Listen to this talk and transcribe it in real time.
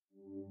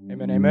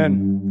Amen,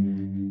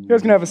 amen. You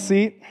guys can have a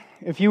seat.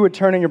 If you would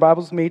turn in your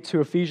Bibles with me to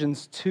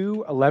Ephesians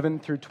 2:11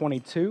 through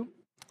 22.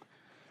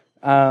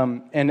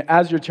 And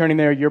as you're turning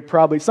there,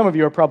 some of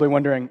you are probably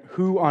wondering,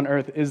 who on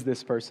earth is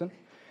this person?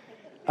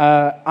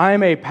 I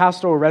am a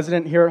pastoral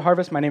resident here at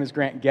Harvest. My name is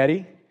Grant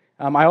Getty.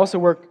 I also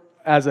work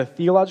as a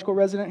theological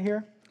resident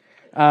here.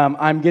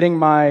 I'm getting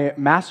my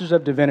Master's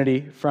of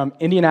Divinity from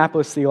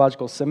Indianapolis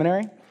Theological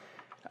Seminary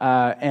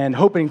and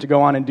hoping to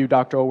go on and do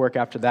doctoral work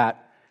after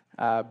that.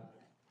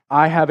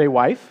 I have a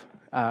wife.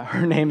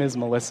 Her name is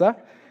Melissa.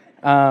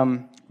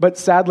 But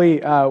sadly,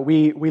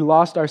 we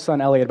lost our son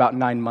Elliot about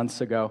 9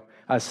 months ago,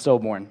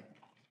 stillborn.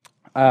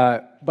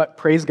 But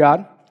praise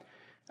God,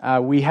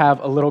 we have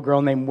a little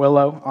girl named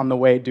Willow on the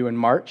way due in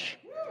March.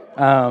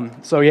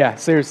 So yeah,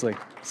 seriously.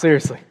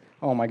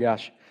 Oh my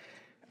gosh.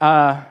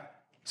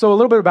 So a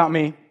little bit about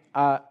me.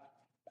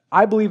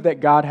 I believe that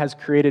God has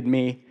created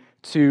me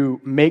to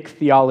make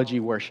theology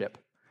worship.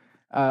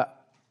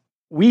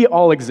 We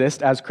all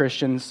exist as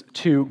Christians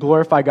to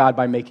glorify God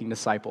by making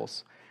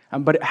disciples.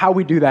 But how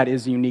we do that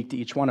is unique to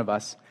each one of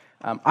us.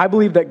 I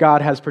believe that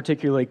God has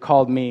particularly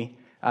called me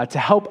to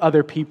help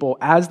other people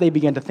as they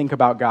begin to think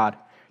about God,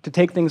 to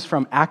take things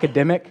from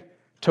academic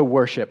to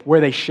worship, where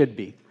they should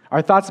be.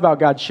 Our thoughts about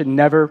God should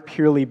never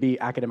purely be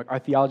academic. Our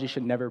theology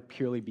should never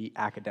purely be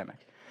academic.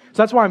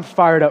 So that's why I'm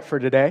fired up for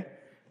today,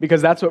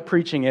 because that's what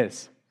preaching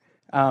is.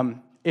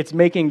 It's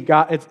making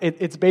God.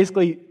 It's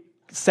basically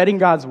setting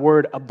God's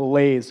word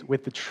ablaze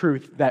with the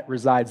truth that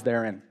resides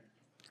therein.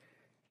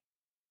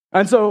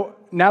 And so,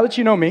 now that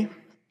you know me,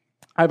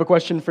 I have a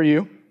question for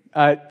you,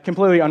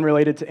 completely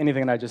unrelated to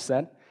anything that I just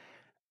said.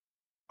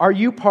 Are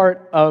you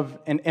part of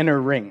an inner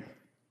ring?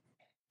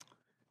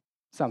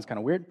 Sounds kind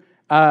of weird.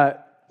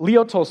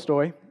 Leo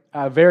Tolstoy,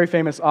 a very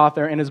famous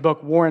author, in his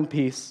book War and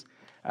Peace,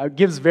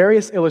 gives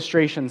various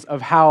illustrations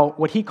of how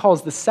what he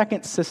calls the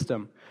second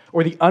system,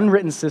 or the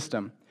unwritten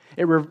system,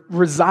 it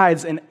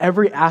resides in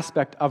every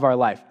aspect of our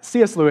life.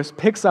 C.S. Lewis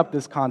picks up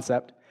this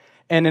concept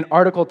in an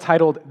article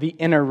titled The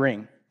Inner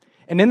Ring.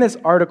 And in this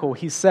article,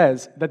 he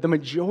says that the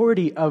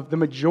majority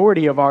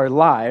of our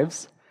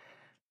lives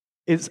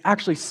is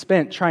actually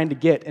spent trying to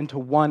get into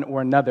one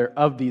or another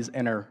of these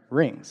inner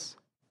rings.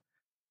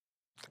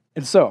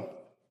 And so,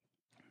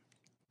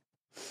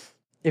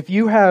 if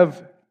you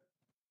have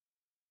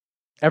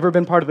ever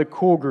been part of the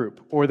cool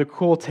group or the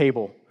cool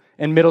table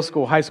in middle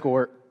school, high school,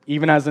 or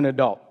even as an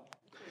adult,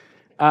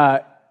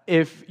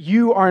 if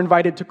you are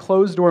invited to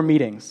closed-door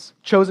meetings,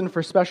 chosen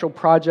for special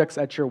projects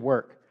at your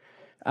work,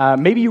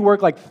 maybe you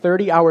work like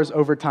 30 hours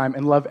overtime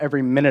and love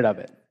every minute of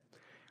it.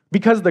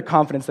 Because of the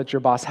confidence that your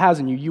boss has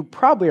in you, you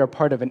probably are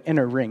part of an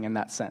inner ring in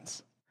that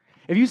sense.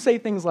 If you say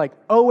things like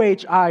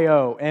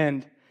OHIO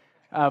and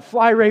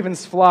Fly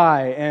Ravens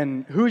Fly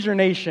and Hoosier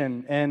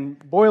Nation and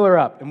Boiler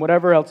Up and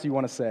whatever else you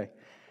want to say,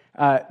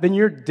 then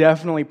you're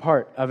definitely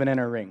part of an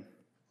inner ring.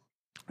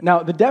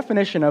 Now, the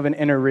definition of an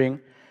inner ring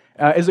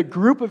is a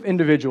group of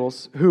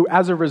individuals who,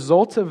 as a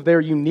result of their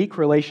unique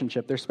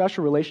relationship, their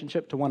special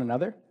relationship to one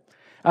another,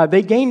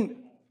 they gain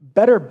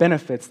better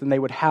benefits than they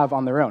would have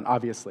on their own,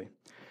 obviously.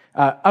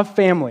 A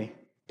family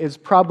is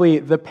probably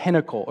the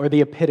pinnacle or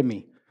the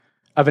epitome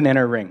of an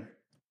inner ring.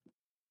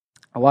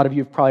 A lot of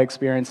you have probably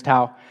experienced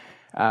how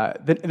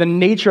the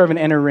nature of an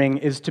inner ring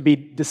is to be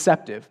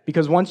deceptive,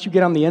 because once you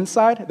get on the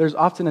inside, there's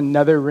often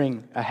another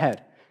ring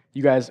ahead.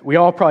 We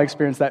all probably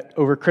experienced that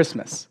over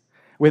Christmas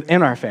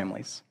within our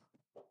families.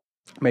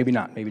 Maybe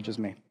not, maybe just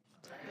me.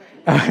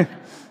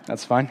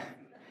 That's fine.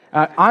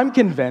 I'm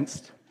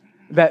convinced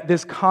that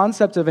this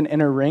concept of an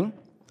inner ring,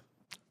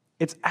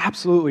 it's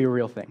absolutely a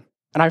real thing.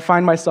 And I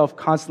find myself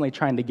constantly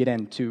trying to get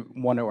into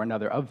one or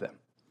another of them.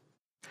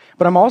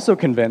 But I'm also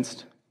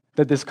convinced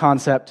that this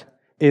concept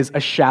is a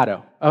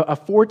shadow, a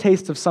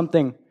foretaste of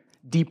something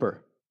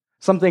deeper,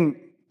 something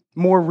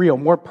more real,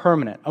 more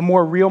permanent, a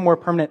more real, more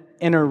permanent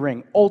inner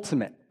ring,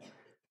 ultimate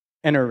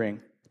inner ring,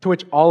 to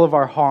which all of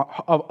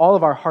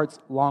our hearts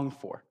long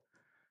for.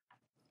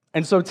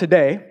 And so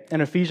today,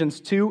 in Ephesians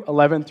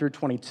 2:11 through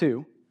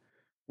 22,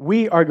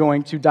 we are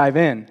going to dive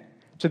in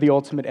to the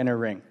ultimate inner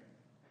ring.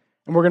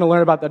 And we're going to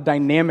learn about the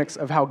dynamics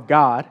of how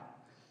God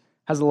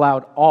has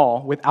allowed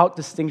all, without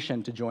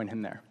distinction, to join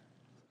him there.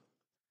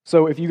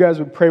 So if you guys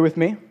would pray with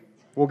me,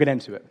 we'll get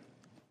into it.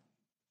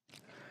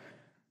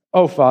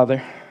 Oh,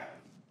 Father,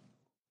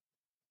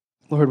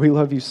 Lord, we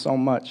love you so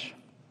much.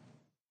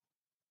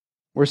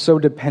 We're so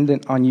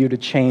dependent on you to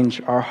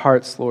change our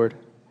hearts, Lord.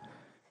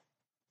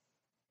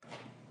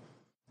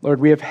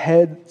 Lord, we have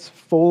heads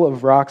full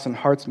of rocks and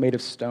hearts made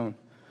of stone.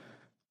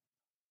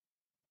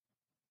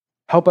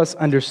 Help us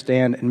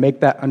understand and make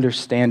that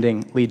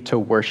understanding lead to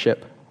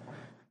worship.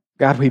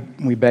 God,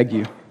 we beg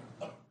you.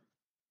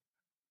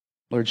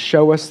 Lord,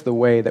 show us the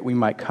way that we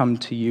might come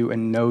to you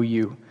and know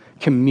you,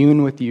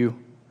 commune with you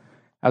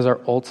as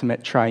our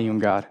ultimate triune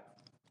God.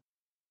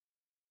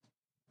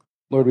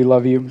 Lord, we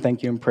love you,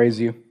 thank you, and praise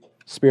you.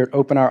 Spirit,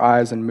 open our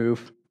eyes and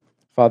move,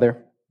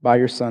 Father, by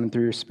your Son and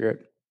through your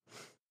Spirit.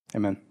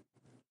 Amen.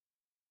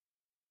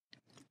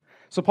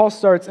 So Paul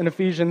starts in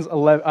Ephesians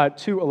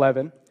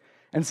 2:11,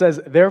 and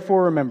says,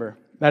 "Therefore remember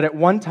that at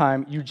one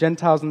time you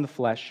Gentiles in the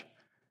flesh."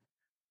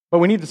 But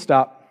we need to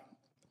stop,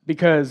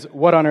 because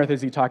what on earth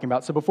is he talking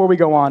about? So before we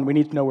go on, we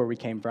need to know where we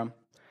came from.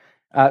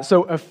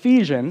 So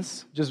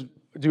Ephesians, just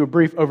do a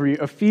brief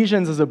overview.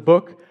 Ephesians is a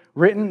book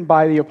written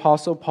by the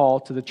Apostle Paul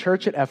to the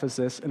church at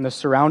Ephesus and the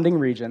surrounding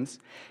regions.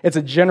 It's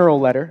a general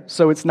letter,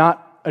 so it's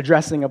not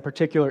addressing a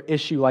particular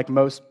issue like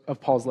most of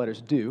Paul's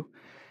letters do.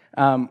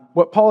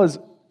 What Paul is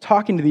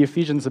talking to the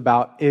Ephesians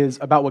about is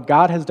about what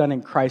God has done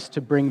in Christ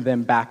to bring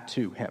them back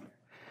to him.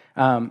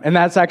 And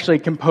that's actually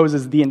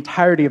composes the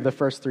entirety of the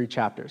first 3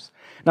 chapters.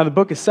 Now, the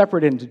book is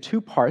separated into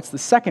 2 parts. The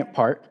second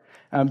part,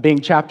 being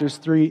chapters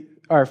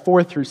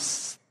 4 through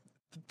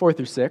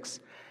 6,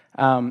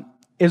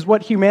 is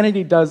what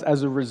humanity does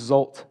as a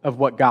result of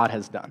what God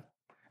has done.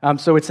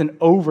 So it's an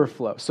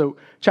overflow. So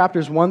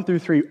chapters 1 through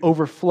 3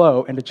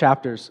 overflow into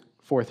chapters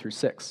 4 through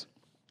 6.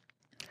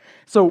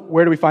 So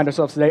where do we find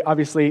ourselves today?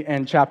 Obviously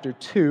in chapter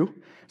 2.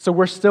 So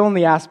we're still in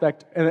the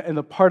aspect, in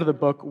the part of the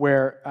book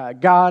where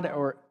God,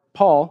 or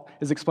Paul,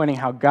 is explaining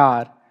how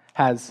God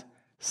has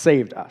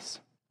saved us.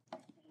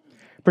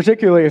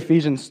 Particularly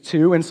Ephesians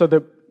 2. And so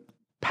the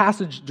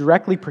passage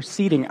directly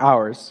preceding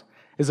ours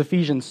is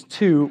Ephesians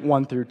 2,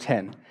 1 through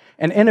 10.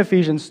 And in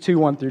Ephesians 2,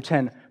 1 through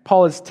 10,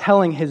 Paul is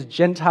telling his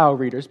Gentile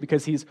readers,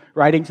 because he's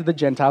writing to the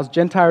Gentiles.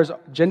 Gentiles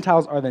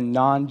are the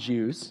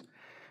non-Jews.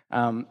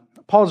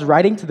 Paul is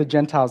writing to the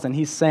Gentiles, and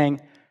he's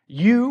saying,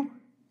 you,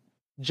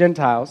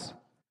 Gentiles,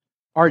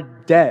 are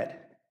dead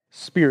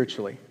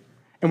spiritually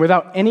and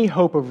without any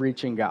hope of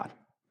reaching God.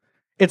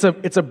 It's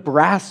a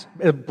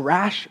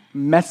brash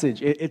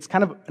message. It's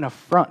kind of an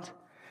affront.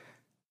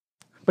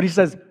 But he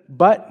says,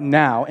 but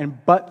now,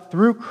 and but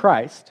through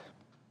Christ,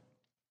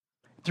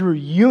 through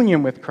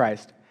union with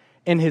Christ,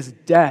 in his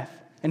death,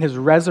 and his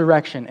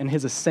resurrection, and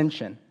his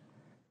ascension,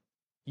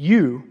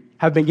 you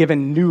have been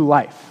given new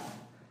life.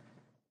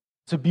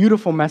 It's a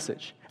beautiful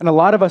message, and a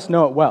lot of us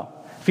know it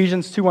well.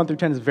 Ephesians 2, 1 through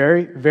 10 is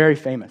very, very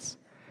famous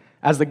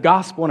as the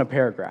gospel in a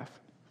paragraph.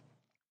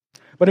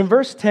 But in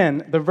verse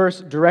 10, the verse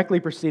directly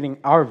preceding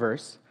our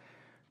verse,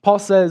 Paul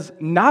says,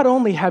 not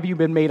only have you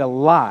been made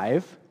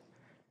alive,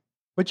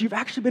 but you've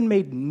actually been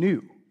made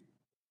new.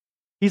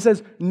 He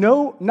says,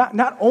 no,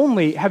 not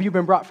only have you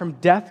been brought from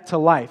death to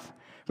life,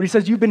 but he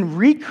says you've been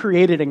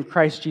recreated in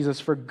Christ Jesus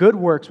for good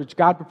works which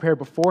God prepared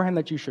beforehand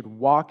that you should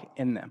walk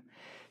in them.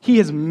 He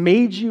has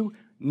made you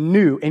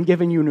new and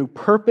given you new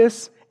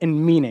purpose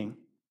and meaning.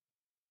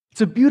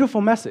 It's a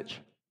beautiful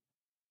message.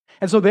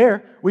 And so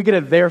there, we get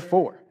a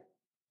therefore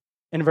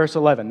in verse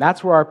 11.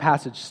 That's where our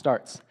passage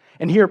starts.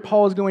 And here,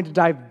 Paul is going to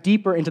dive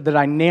deeper into the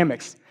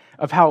dynamics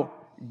of how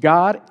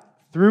God,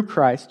 through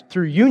Christ,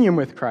 through union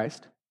with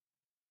Christ,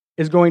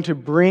 is going to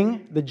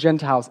bring the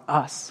Gentiles,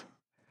 us,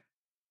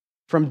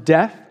 from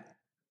death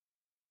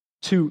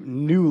to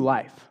new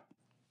life.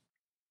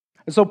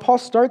 And so Paul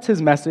starts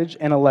his message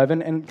in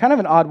 11 in kind of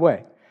an odd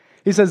way.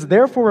 He says,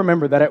 therefore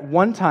remember that at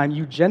one time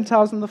you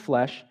Gentiles in the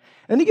flesh,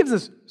 and he gives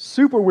this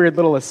super weird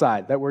little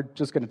aside that we're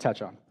just going to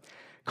touch on,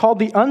 called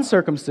the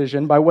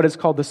uncircumcision by what is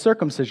called the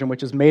circumcision,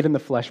 which is made in the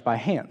flesh by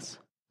hands.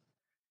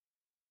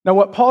 Now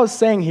what Paul is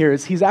saying here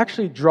is he's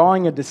actually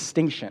drawing a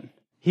distinction.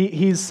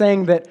 He's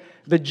saying that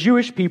the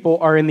Jewish people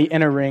are in the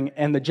inner ring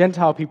and the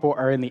Gentile people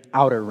are in the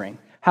outer ring.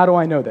 How do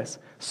I know this?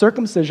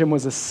 Circumcision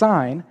was a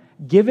sign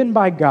given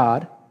by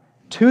God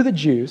to the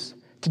Jews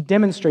to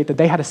demonstrate that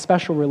they had a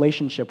special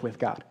relationship with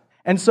God.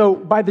 And so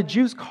by the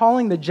Jews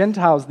calling the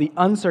Gentiles the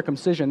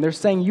uncircumcision, they're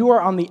saying you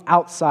are on the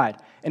outside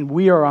and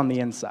we are on the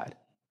inside.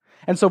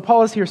 And so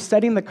Paul is here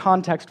setting the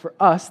context for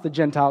us, the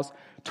Gentiles,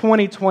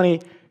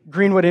 2020,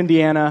 Greenwood,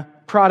 Indiana,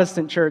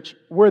 Protestant church,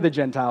 we're the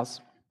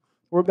Gentiles.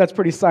 That's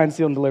pretty signed,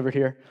 sealed, and delivered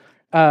here.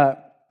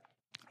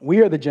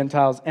 We are the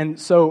Gentiles, and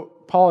so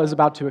Paul is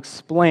about to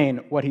explain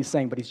what he's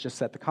saying, but he's just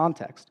set the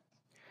context.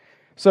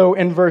 So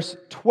in verse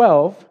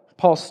 12,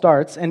 Paul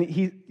starts, and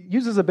he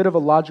uses a bit of a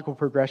logical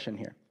progression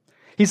here.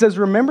 He says,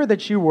 remember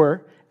that you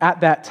were,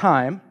 at that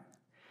time,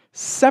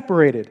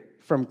 separated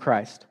from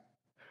Christ,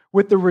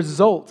 with the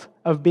result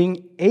of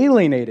being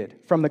alienated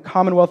from the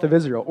commonwealth of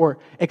Israel, or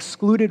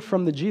excluded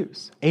from the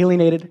Jews.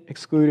 Alienated,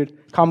 excluded,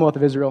 commonwealth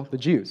of Israel, the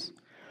Jews.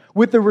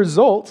 With the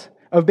result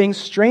of being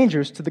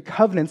strangers to the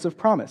covenants of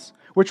promise,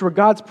 which were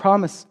God's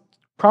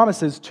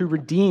promises to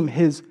redeem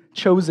his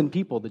chosen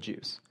people, the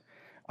Jews,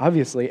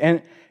 obviously.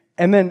 And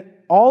then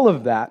all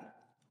of that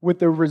with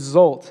the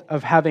result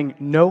of having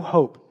no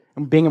hope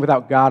and being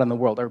without God in the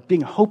world, or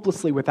being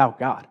hopelessly without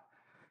God.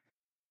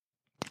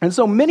 And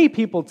so many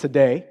people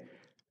today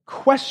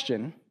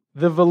question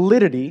the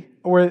validity,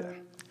 or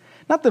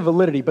not the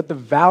validity, but the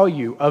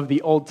value of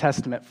the Old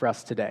Testament for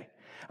us today.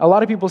 A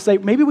lot of people say,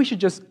 maybe we should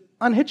just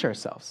unhitch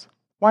ourselves.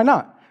 Why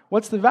not?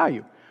 What's the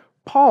value?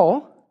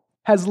 Paul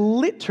has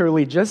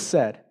literally just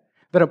said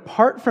that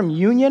apart from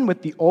union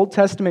with the Old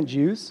Testament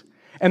Jews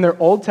and their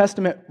Old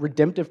Testament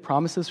redemptive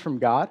promises from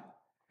God,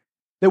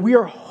 that we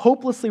are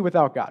hopelessly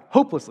without God.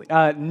 Hopelessly.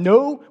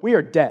 No, we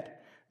are dead.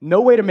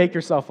 No way to make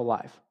yourself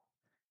alive.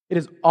 It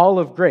is all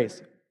of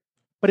grace.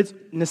 But its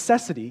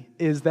necessity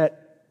is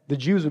that the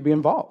Jews would be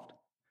involved.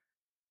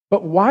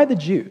 But why the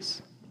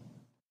Jews?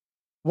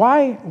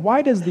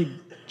 Why does the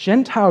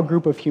Gentile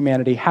group of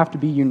humanity have to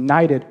be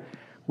united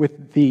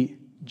with the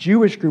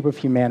Jewish group of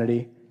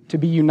humanity to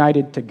be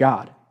united to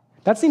God?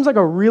 That seems like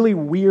a really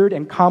weird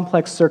and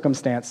complex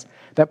circumstance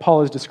that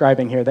Paul is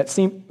describing here.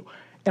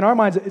 In our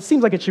minds, it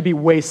seems like it should be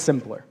way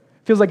simpler.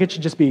 It feels like it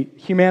should just be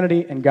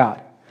humanity and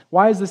God.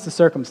 Why is this the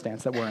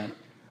circumstance that we're in?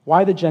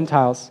 Why the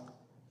Gentiles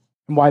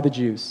and why the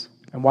Jews?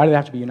 And why do they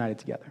have to be united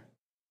together?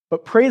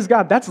 But praise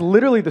God, that's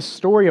literally the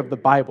story of the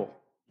Bible,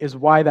 is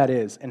why that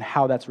is and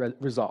how that's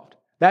resolved.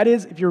 That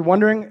is, if you're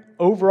wondering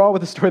overall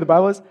what the story of the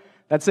Bible is,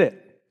 that's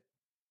it.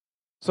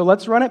 So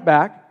let's run it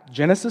back,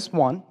 Genesis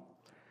 1,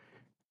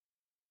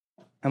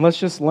 and let's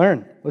just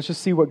learn. Let's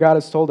just see what God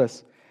has told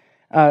us.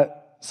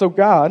 So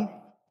God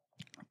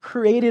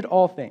created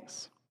all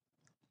things.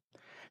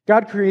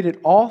 God created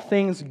all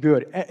things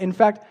good. In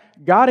fact,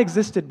 God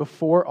existed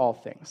before all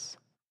things.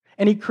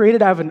 And he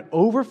created out of an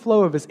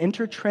overflow of his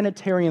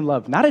intertrinitarian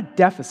love, not a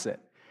deficit.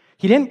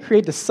 He didn't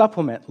create to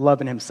supplement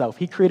love in himself.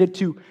 He created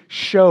to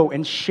show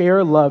and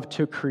share love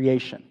to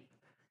creation.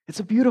 It's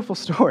a beautiful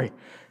story.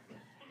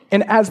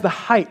 And as the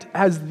height,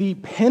 as the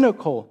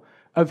pinnacle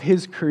of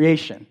his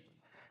creation,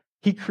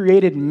 he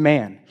created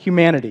man,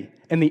 humanity,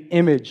 in the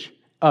image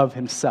of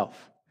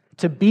himself,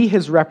 to be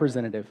his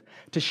representative,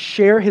 to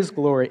share his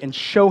glory and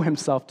show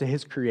himself to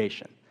his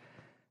creation.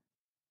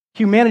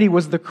 Humanity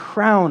was the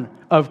crown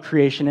of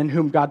creation in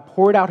whom God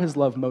poured out his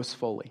love most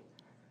fully.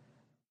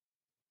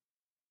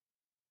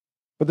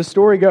 But the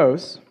story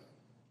goes,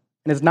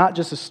 and it's not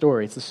just a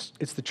story,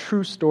 it's the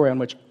true story on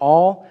which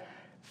all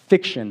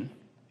fiction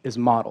is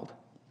modeled.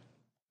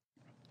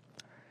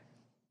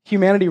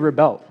 Humanity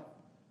rebelled.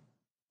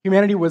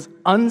 Humanity was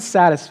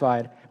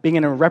unsatisfied being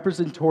in a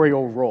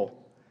representational role.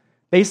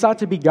 They sought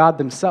to be God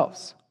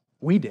themselves.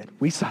 We did.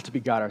 We sought to be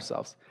God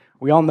ourselves.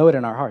 We all know it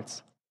in our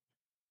hearts.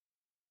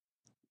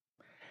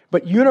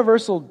 But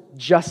universal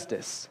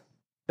justice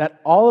that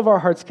all of our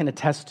hearts can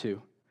attest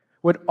to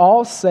would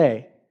all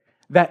say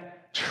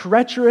that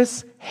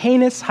treacherous,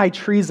 heinous high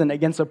treason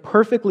against a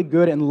perfectly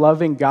good and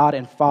loving God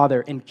and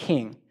Father and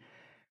King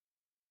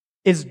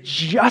is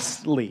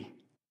justly,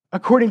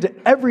 according to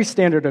every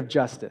standard of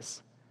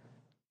justice,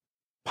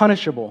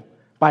 punishable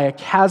by a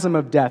chasm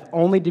of death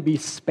only to be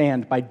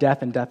spanned by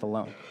death and death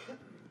alone.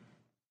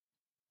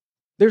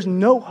 There's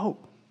no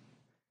hope.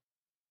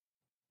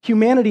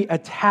 Humanity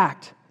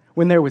attacked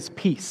when there was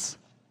peace.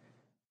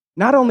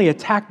 Not only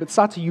attacked, but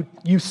sought to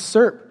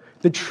usurp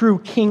the true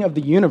king of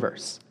the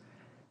universe.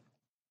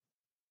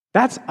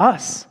 That's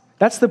us.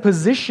 That's the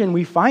position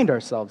we find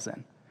ourselves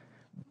in.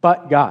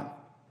 But God.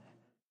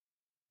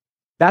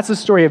 That's the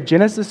story of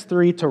Genesis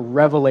 3 to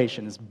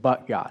Revelation, is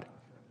but God.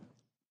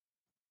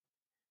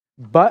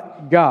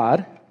 But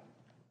God,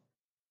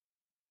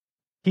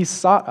 he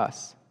sought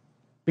us.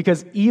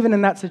 Because even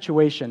in that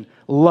situation,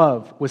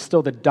 love was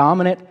still the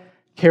dominant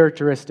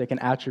characteristic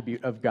and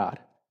attribute of God.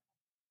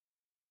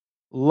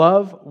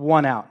 Love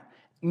won out.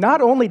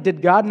 Not only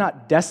did God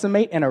not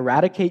decimate and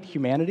eradicate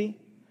humanity,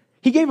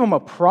 he gave them a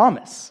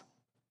promise.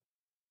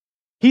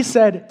 He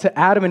said to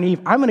Adam and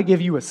Eve, I'm going to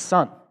give you a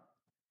son.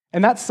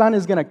 And that son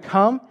is going to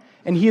come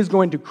and he is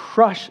going to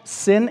crush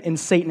sin and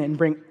Satan and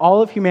bring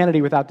all of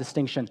humanity without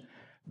distinction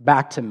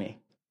back to me.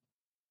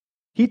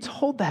 He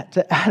told that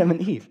to Adam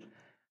and Eve.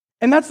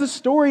 And that's the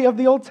story of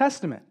the Old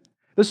Testament.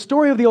 The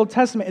story of the Old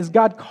Testament is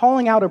God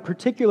calling out a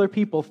particular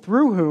people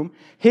through whom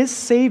his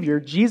Savior,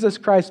 Jesus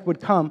Christ,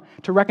 would come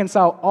to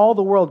reconcile all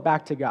the world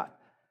back to God.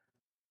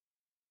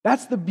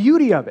 That's the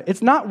beauty of it.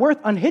 It's not worth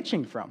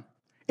unhitching from.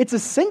 It's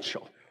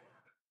essential.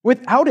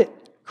 Without it,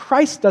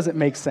 Christ doesn't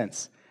make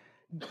sense.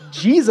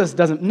 Jesus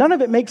doesn't. None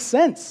of it makes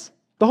sense.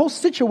 The whole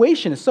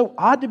situation is so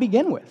odd to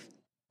begin with.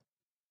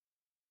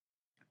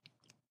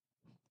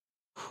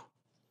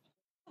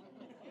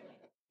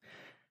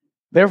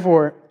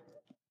 Therefore,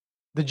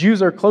 the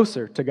Jews are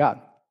closer to God,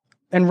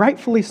 and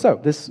rightfully so.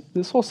 This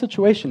whole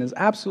situation is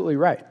absolutely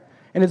right,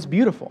 and it's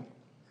beautiful.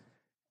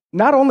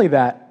 Not only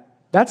that,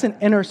 that's an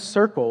inner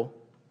circle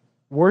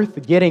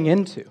worth getting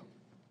into.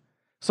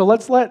 So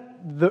let's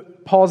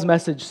let Paul's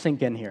message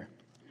sink in here.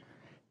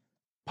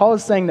 Paul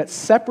is saying that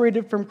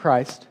separated from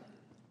Christ,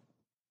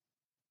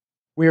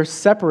 we are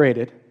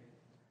separated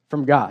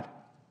from God.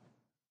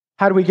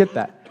 How do we get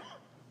that?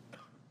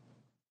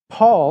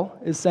 Paul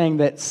is saying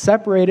that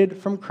separated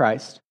from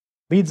Christ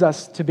leads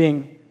us to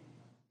being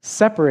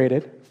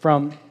separated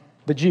from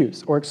the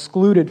Jews, or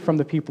excluded from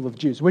the people of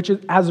Jews, which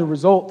as a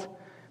result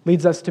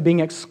leads us to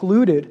being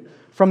excluded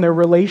from their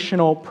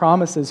relational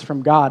promises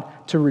from God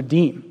to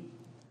redeem,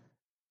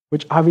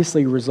 which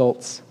obviously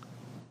results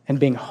in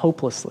being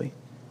hopelessly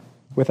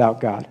without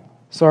God.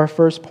 So our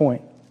first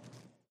point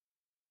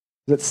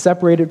is that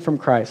separated from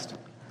Christ,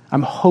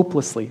 I'm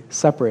hopelessly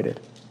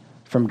separated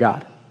from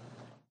God.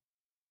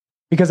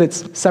 Because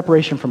it's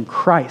separation from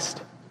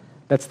Christ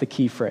that's the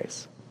key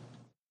phrase.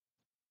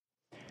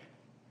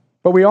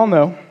 But we all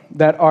know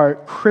that our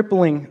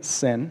crippling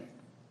sin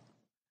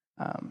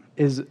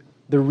is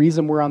the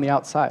reason we're on the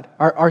outside.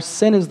 Our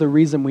sin is the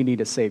reason we need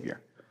a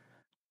Savior.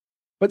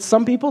 But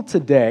some people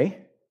today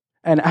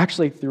and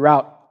actually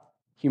throughout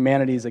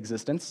humanity's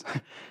existence,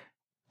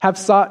 have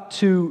sought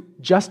to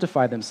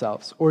justify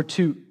themselves or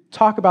to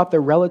talk about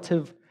their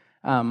relative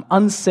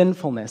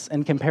unsinfulness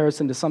in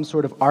comparison to some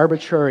sort of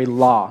arbitrary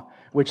law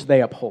which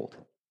they uphold.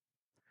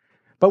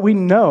 But we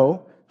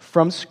know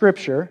from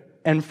Scripture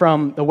and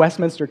from the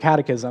Westminster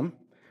Catechism,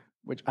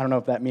 which I don't know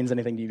if that means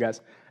anything to you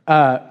guys,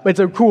 but it's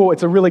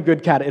a really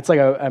good it's like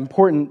an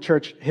important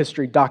church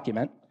history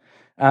document.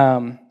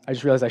 I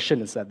just realized I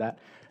shouldn't have said that.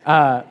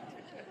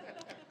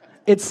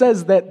 It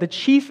says that the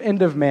chief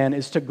end of man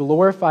is to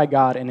glorify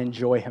God and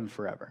enjoy Him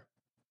forever.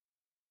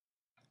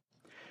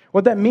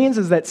 What that means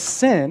is that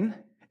sin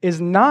is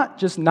not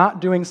just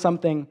not doing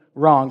something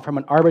wrong from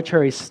an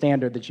arbitrary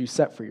standard that you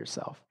set for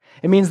yourself.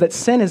 It means that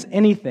sin is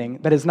anything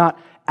that is not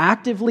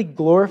actively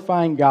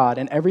glorifying God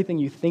in everything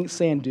you think,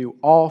 say, and do,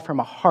 all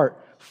from a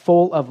heart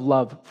full of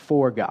love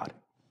for God.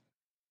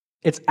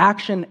 It's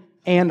action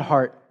and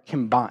heart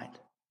combined.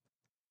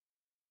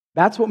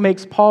 That's what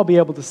makes Paul be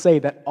able to say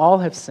that all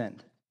have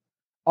sinned.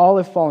 All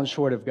have fallen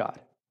short of God,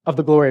 of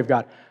the glory of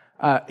God.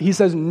 He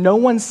says no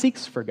one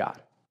seeks for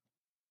God.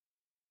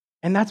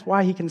 And that's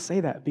why he can say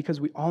that, because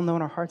we all know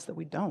in our hearts that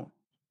we don't.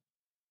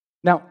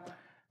 Now,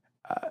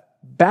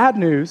 bad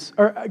news,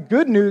 or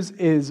good news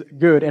is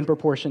good in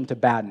proportion to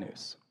bad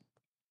news.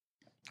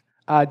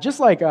 Just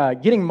like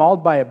getting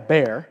mauled by a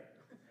bear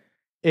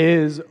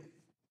is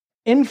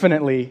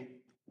infinitely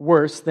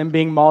worse than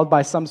being mauled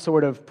by some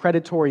sort of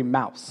predatory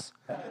mouse.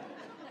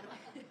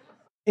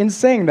 In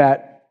saying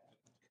that,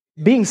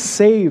 being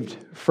saved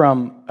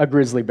from a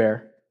grizzly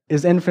bear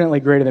is infinitely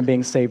greater than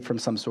being saved from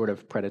some sort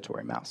of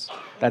predatory mouse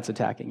that's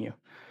attacking you.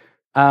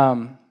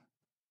 Our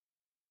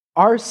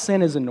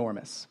sin is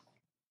enormous,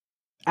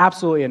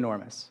 absolutely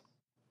enormous.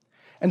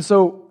 And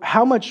so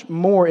how much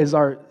more is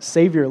our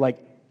Savior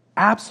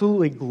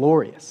absolutely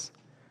glorious,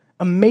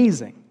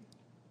 amazing?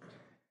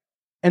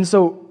 And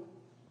so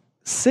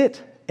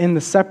sit in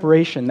the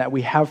separation that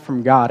we have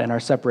from God and our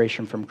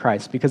separation from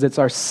Christ, because it's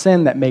our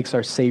sin that makes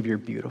our Savior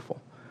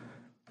beautiful.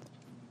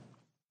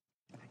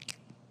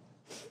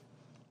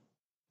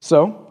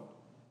 So,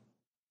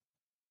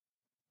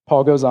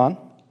 Paul goes on.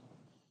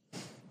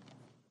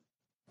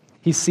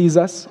 He sees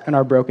us in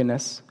our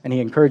brokenness, and he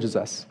encourages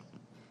us.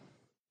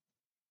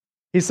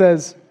 He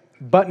says,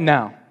 "But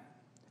now,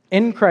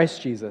 in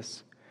Christ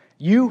Jesus,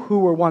 you who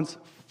were once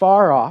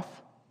far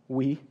off,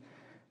 we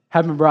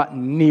have been brought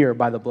near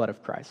by the blood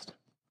of Christ."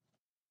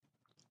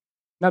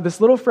 Now,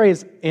 this little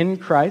phrase, "in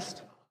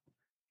Christ,"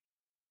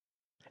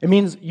 it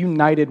means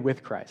united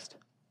with Christ.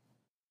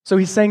 So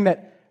he's saying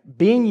that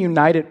being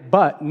united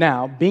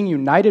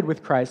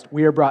with Christ,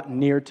 we are brought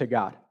near to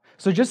God.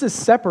 So just as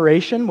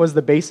separation was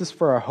the basis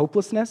for our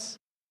hopelessness,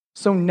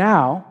 so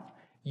now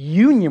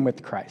union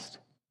with Christ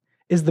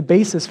is the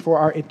basis for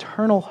our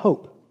eternal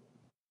hope.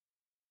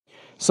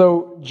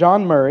 So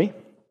John Murray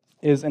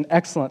is an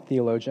excellent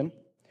theologian,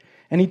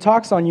 and he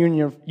talks on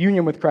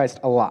union with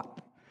Christ a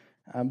lot.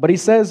 But he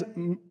says,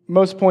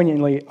 most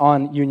poignantly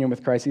on union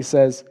with Christ, he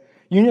says,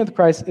 union with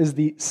Christ is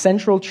the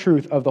central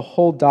truth of the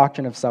whole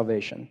doctrine of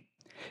salvation.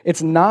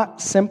 It's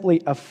not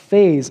simply a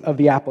phase of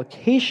the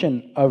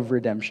application of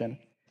redemption.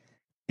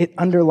 It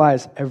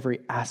underlies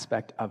every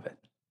aspect of it.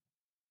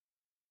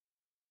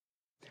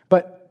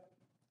 But,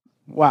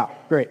 wow,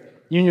 great.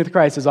 Union with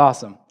Christ is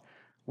awesome.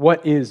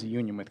 What is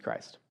union with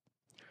Christ?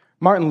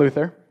 Martin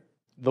Luther,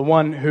 the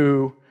one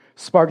who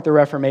sparked the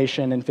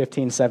Reformation in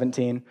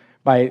 1517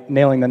 by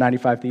nailing the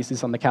 95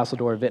 Theses on the castle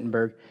door of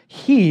Wittenberg,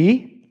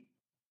 he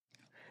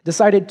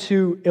decided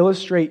to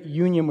illustrate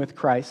union with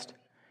Christ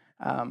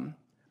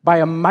by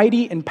a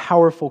mighty and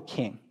powerful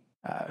king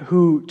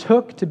who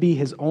took to be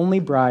his only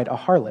bride a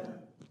harlot.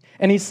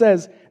 And he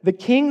says, "The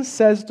king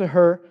says to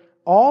her,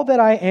 'All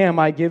that I am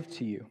I give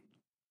to you.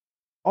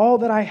 All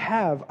that I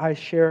have I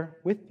share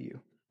with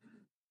you.'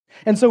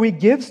 And so he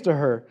gives to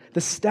her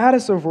the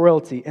status of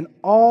royalty and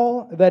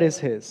all that is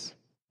his.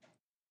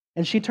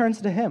 And she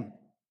turns to him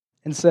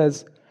and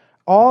says,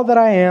 'All that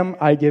I am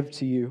I give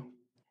to you,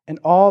 and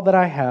all that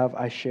I have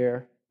I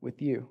share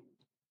with you.'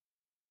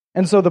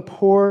 And so the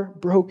poor,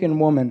 broken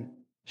woman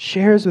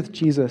shares with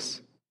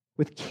Jesus,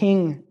 with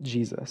King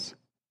Jesus,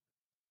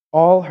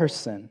 all her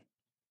sin,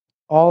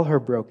 all her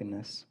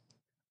brokenness,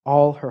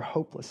 all her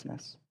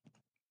hopelessness.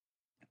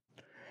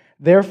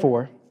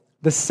 Therefore,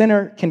 the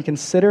sinner can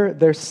consider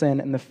their sin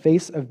in the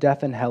face of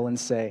death and hell and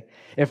say,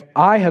 'If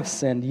I have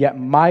sinned, yet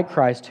my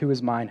Christ, who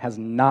is mine, has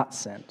not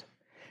sinned.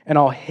 And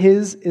all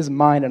his is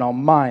mine, and all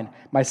mine,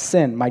 my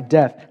sin, my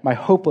death, my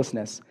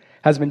hopelessness,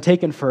 has been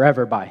taken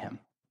forever by him.'"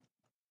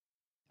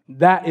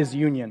 That is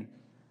union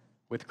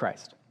with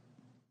Christ.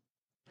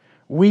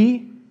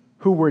 We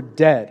who were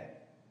dead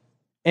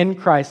in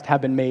Christ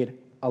have been made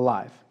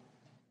alive.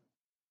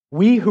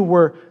 We who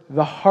were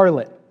the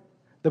harlot,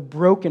 the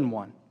broken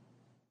one,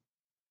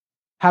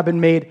 have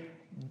been made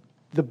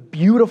the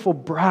beautiful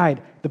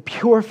bride, the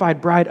purified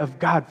bride of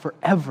God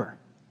forever.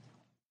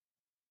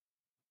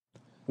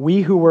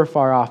 We who were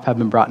far off have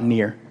been brought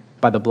near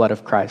by the blood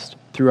of Christ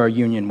through our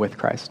union with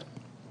Christ.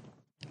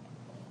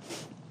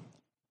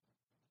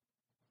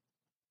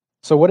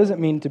 So what does it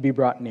mean to be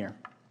brought near?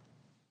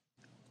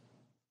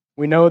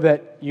 We know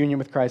that union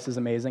with Christ is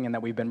amazing and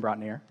that we've been brought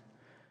near.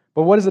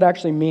 But what does it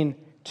actually mean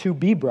to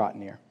be brought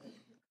near?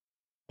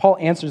 Paul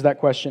answers that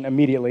question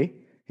immediately.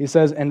 He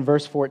says in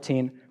verse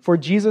 14, "For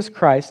Jesus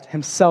Christ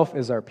himself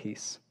is our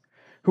peace,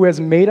 who has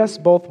made us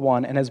both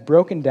one and has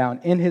broken down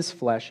in his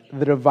flesh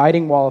the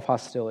dividing wall of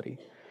hostility,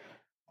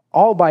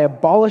 all by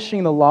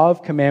abolishing the law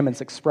of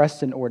commandments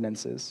expressed in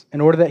ordinances,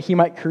 in order that he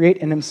might create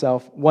in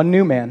himself one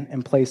new man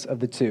in place of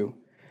the two,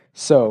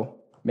 so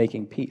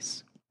making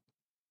peace."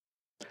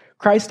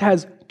 Christ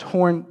has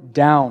torn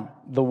down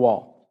the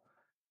wall,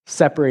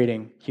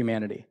 separating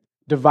humanity,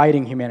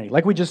 dividing humanity.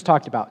 Like we just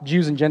talked about,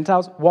 Jews and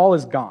Gentiles, wall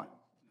is gone.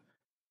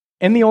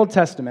 In the Old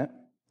Testament,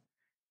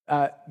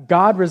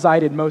 God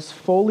resided most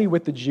fully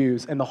with the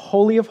Jews in the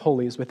Holy of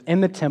Holies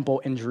within the temple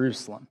in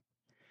Jerusalem.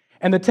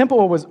 And the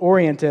temple was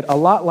oriented a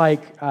lot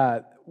like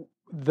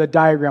the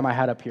diagram I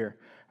had up here,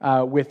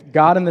 with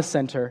God in the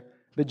center,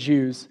 the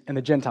Jews, and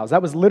the Gentiles.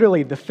 That was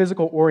literally the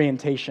physical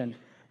orientation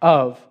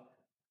of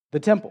the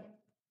temple.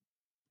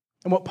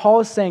 And what Paul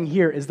is saying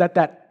here is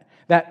that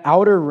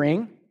outer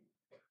ring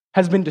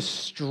has been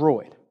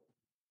destroyed.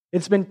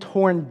 It's been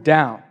torn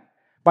down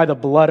by the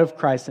blood of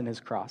Christ and his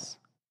cross.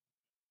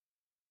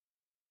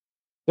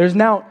 There's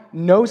now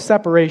no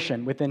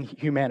separation within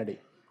humanity.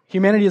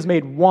 Humanity is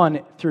made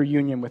one through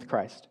union with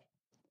Christ.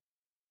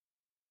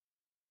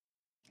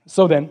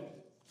 So then,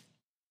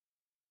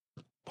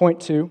 point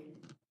 2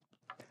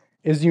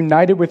 is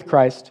united with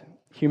Christ,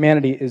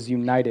 humanity is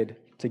united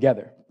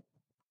together.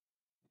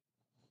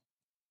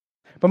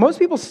 But most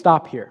people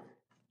stop here,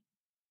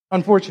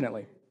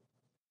 unfortunately.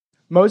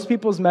 Most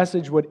people's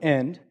message would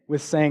end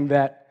with saying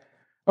that,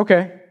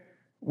 okay,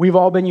 we've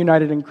all been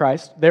united in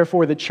Christ,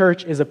 therefore the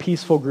church is a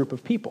peaceful group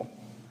of people.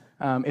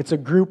 It's a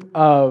group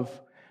of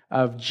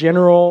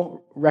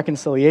general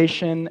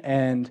reconciliation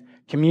and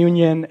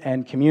communion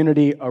and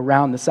community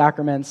around the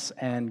sacraments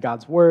and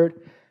God's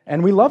word,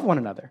 and we love one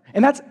another.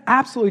 And that's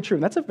absolutely true,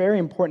 and that's a very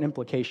important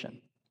implication.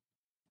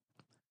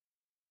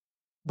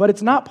 But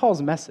it's not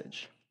Paul's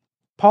message.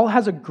 Paul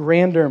has a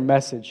grander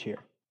message here.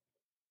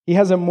 He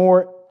has a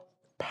more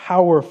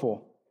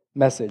powerful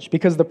message,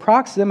 because the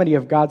proximity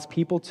of God's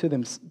people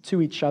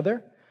to each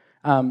other,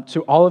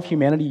 to all of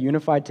humanity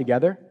unified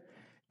together,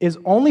 is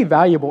only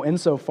valuable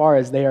insofar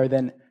as they are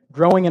then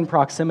growing in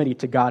proximity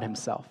to God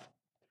himself.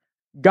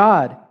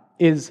 God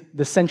is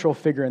the central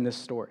figure in this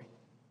story.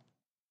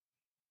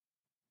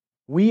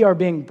 We are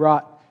being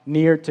brought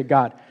near to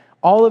God.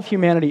 All of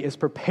humanity is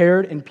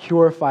prepared and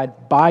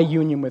purified by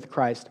union with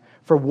Christ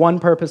for one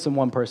purpose and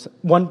one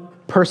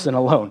person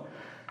alone,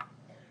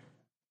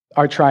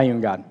 our triune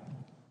God.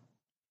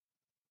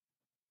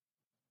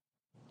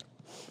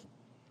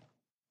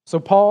 So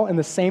Paul, in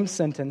the same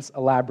sentence,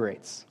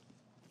 elaborates.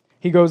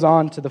 He goes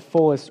on to the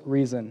fullest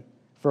reason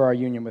for our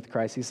union with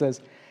Christ. He says,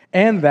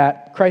 "And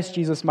that Christ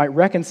Jesus might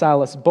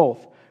reconcile us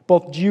both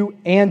Jew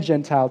and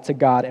Gentile, to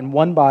God in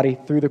one body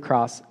through the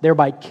cross,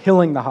 thereby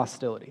killing the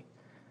hostility."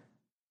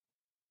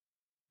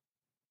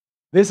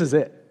 This is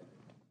it.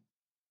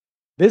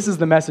 This is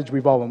the message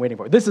we've all been waiting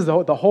for. This is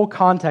the whole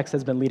context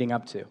has been leading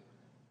up to.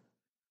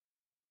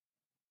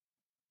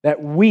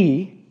 That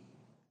we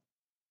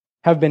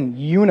have been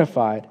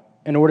unified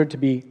in order to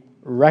be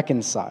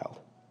reconciled.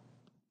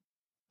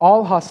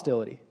 All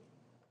hostility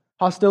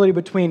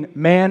between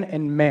man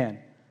and man,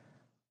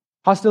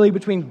 hostility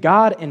between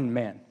God and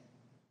man,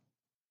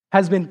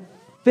 has been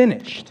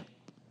finished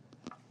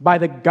by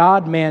the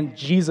God-man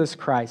Jesus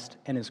Christ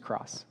and his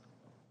cross.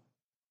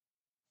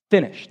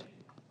 Finished.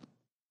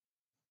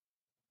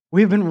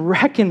 We've been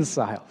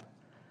reconciled.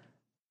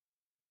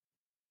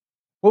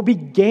 What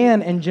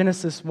began in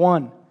Genesis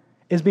 1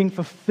 is being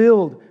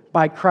fulfilled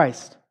by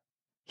Christ.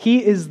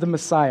 He is the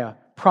Messiah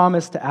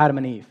promised to Adam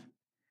and Eve.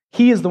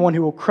 He is the one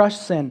who will crush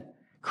sin,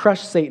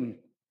 crush Satan,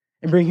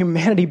 and bring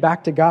humanity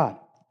back to God.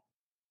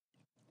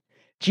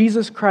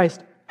 Jesus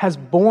Christ has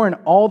borne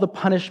all the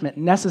punishment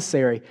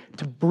necessary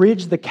to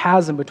bridge the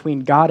chasm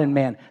between God and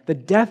man, the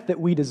death that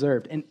we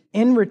deserved. And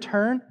in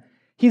return,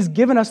 he's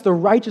given us the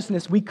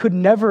righteousness we could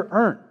never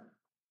earn.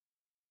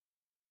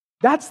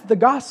 That's the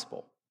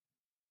gospel.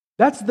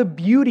 That's the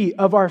beauty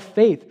of our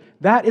faith.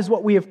 That is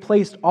what we have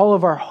placed all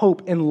of our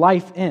hope and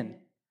life in.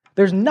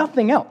 There's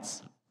nothing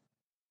else.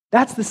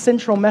 That's the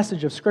central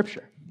message of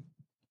Scripture.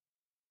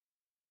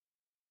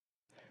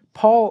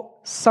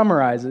 Paul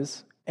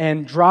summarizes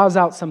and draws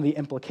out some of the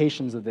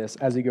implications of this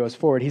as he goes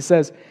forward. He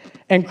says,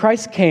 "And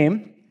Christ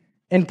came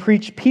and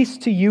preached peace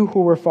to you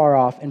who were far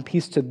off and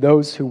peace to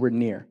those who were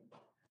near,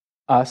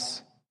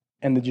 us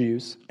and the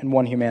Jews in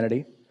one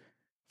humanity.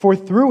 For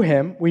through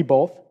him, we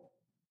both,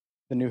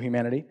 the new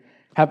humanity,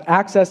 have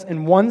access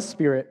in one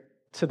Spirit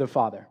to the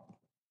Father."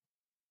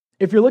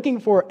 If you're looking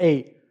for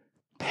a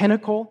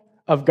pinnacle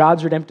of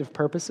God's redemptive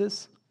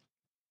purposes,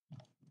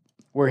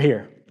 we're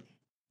here.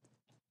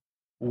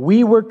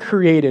 We were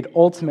created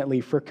ultimately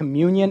for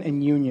communion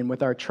and union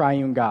with our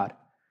triune God,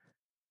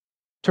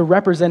 to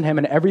represent him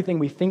in everything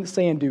we think,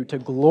 say, and do, to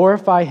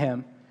glorify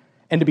him,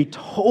 and to be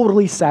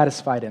totally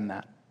satisfied in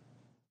that.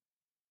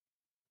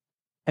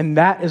 And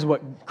that is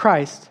what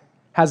Christ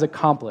has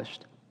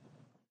accomplished.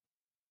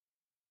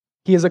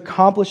 He has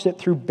accomplished it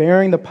through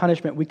bearing the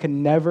punishment we could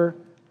never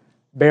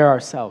bear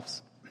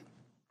ourselves.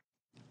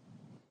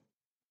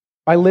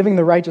 By living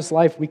the righteous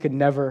life we could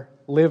never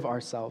live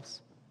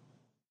ourselves.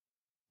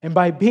 And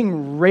by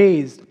being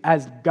raised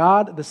as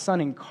God the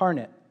Son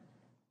incarnate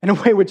in a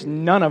way which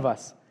none of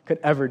us could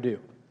ever do.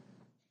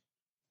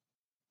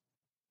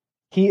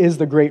 He is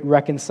the great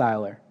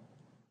reconciler,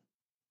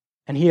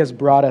 and he has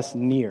brought us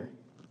near.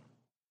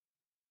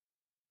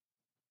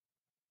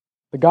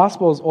 The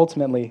gospel is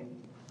ultimately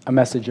a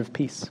message of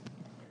peace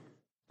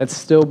that's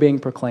still being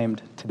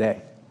proclaimed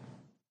today.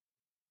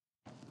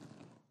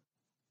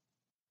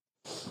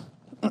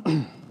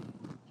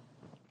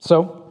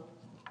 So,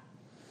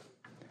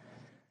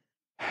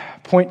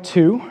 point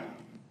 2,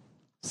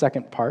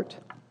 second part.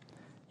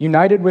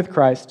 United with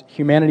Christ,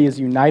 humanity is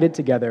united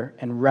together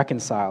and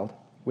reconciled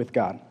with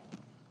God.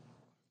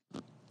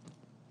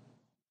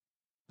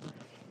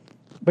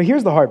 But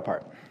here's the hard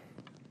part.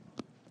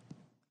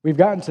 We've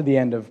gotten to the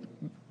end of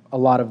a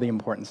lot of the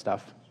important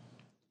stuff.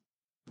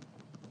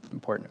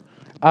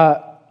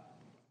 But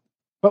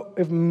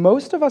if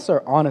most of us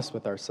are honest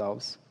with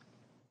ourselves,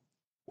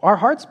 our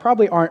hearts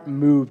probably aren't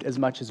moved as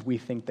much as we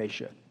think they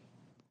should.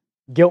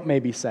 Guilt may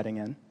be setting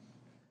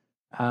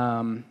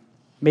in.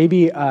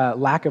 Maybe a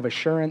lack of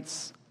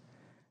assurance,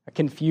 a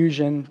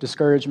confusion,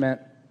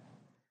 discouragement.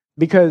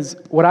 Because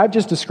what I've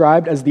just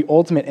described as the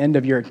ultimate end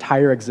of your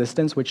entire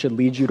existence, which should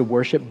lead you to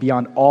worship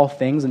beyond all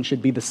things and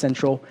should be the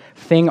central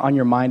thing on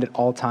your mind at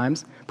all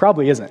times,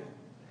 probably isn't.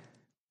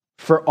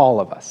 For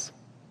all of us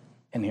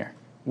in here.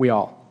 We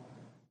all.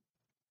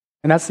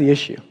 And that's the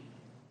issue.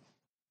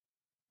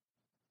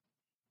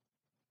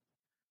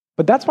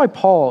 But that's why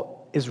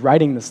Paul is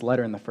writing this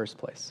letter in the first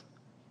place.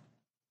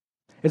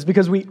 It's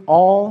because we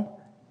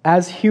all,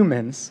 as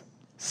humans,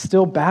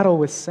 still battle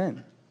with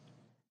sin.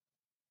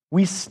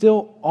 We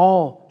still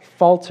all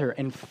falter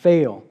and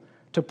fail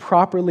to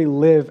properly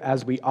live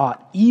as we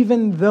ought,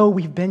 even though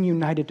we've been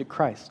united to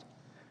Christ.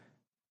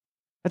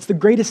 That's the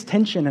greatest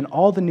tension in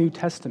all the New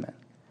Testament,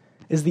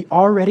 is the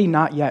already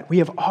not yet. We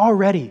have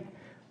already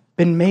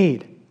been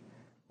made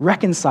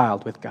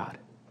reconciled with God.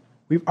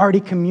 We've already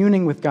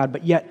communing with God,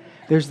 but yet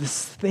there's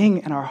this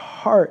thing in our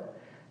heart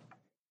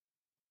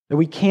that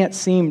we can't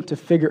seem to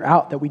figure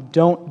out, that we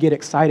don't get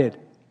excited.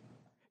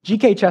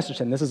 G.K.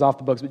 Chesterton, this is off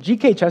the books, but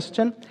G.K.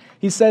 Chesterton,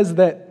 he says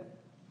that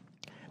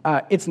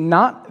it's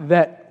not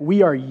that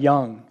we are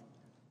young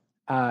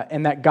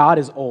and that God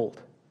is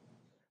old,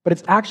 but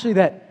it's actually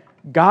that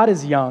God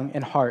is young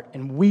in heart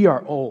and we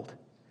are old.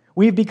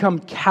 We've become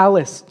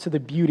callous to the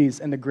beauties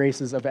and the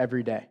graces of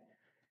every day.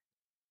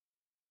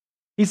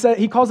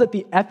 He calls it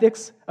the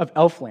ethics of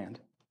Elfland.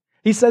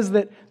 He says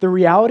that the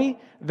reality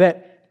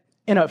that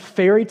in a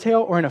fairy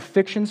tale or in a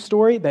fiction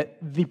story that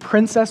the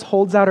princess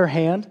holds out her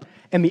hand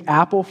and the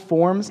apple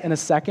forms in a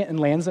second and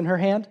lands in her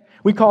hand,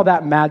 we call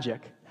that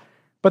magic.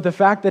 But the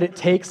fact that it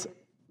takes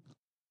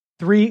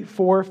 3,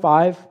 4,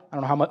 5, I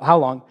don't know how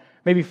long,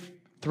 maybe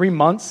 3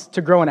 months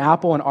to grow an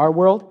apple in our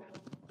world,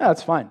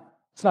 that's fine.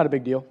 It's not a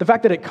big deal. The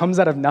fact that it comes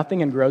out of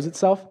nothing and grows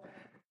itself,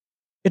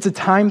 it's a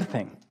time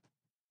thing.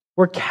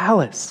 We're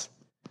callous.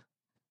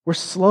 We're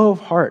slow of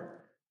heart.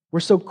 We're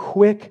so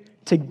quick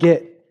to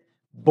get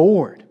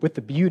bored with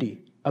the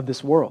beauty of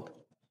this world.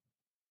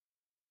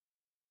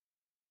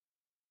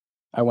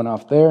 I went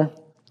off there.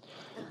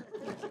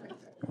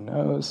 Who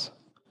knows?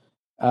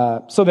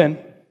 So then,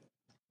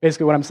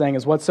 basically what I'm saying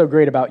is what's so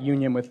great about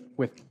union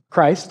with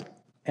Christ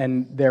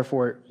and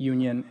therefore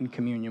union and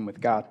communion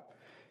with God?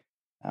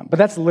 But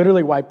that's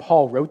literally why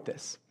Paul wrote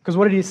this. Because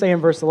what did he say in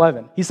verse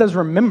 11? He says,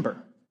 remember.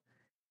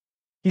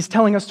 He's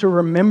telling us to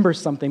remember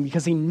something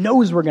because he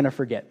knows we're going to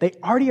forget. They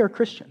already are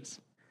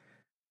Christians.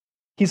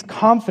 He's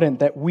confident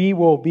that we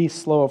will be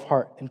slow of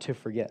heart and to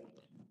forget.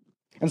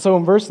 And so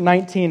in verse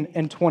 19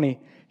 and 20,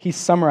 he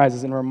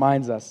summarizes and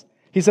reminds us.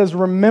 He says,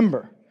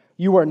 remember,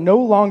 you are no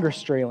longer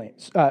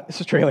strangers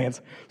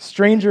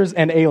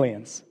and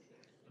aliens,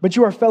 but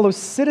you are fellow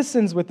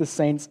citizens with the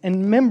saints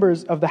and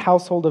members of the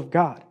household of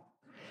God,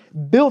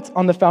 built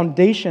on the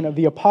foundation of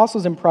the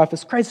apostles and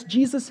prophets, Christ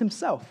Jesus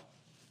himself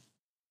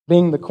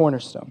being the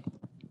cornerstone.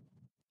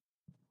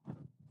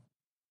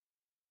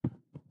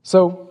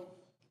 So,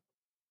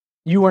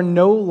 you are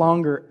no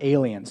longer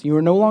aliens. You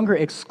are no longer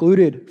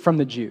excluded from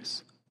the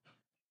Jews.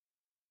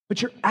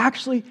 But you're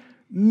actually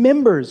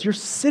members, you're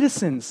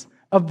citizens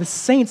of the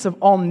saints of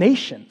all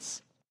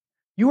nations.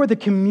 You are the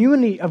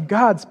community of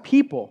God's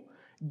people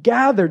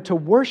gathered to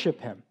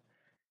worship him.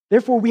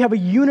 Therefore, we have a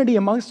unity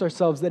amongst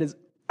ourselves that is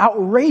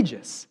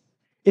outrageous.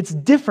 It's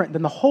different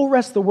than the whole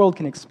rest of the world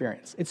can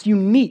experience. It's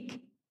unique.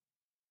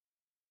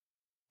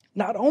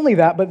 Not only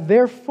that, but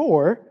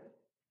therefore,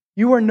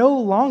 you are no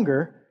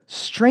longer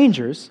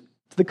strangers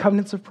to the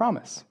covenants of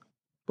promise.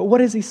 But what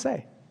does he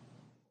say?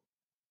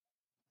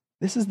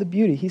 This is the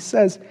beauty. He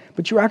says,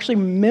 but you're actually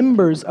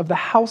members of the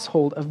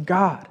household of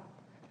God.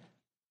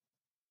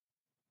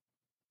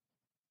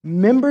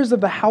 Members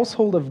of the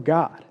household of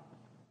God.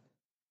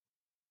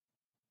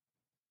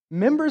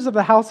 Members of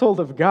the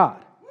household of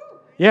God.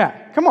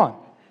 Yeah, come on.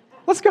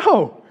 Let's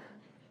go.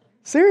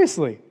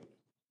 Seriously.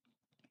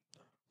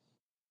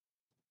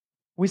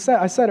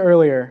 I said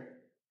earlier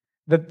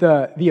that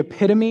the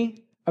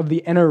epitome of the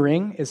inner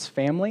ring is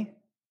family.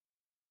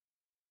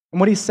 And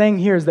what he's saying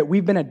here is that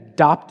we've been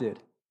adopted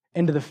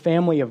into the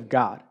family of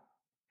God.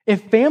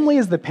 If family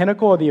is the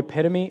pinnacle or the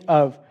epitome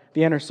of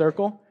the inner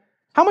circle,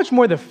 how much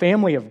more the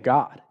family of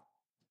God?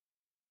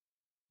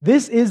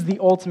 This is the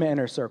ultimate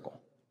inner circle.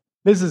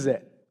 This is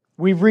it.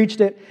 We've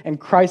reached it, and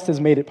Christ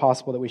has made it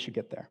possible that we should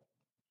get there.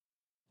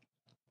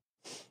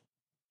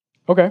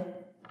 Okay.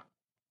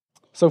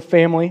 So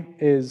family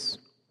is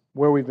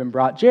where we've been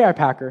brought. J.I.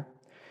 Packer,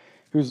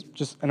 who's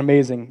just an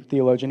amazing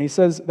theologian, he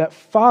says that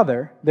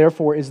Father,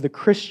 therefore, is the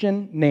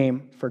Christian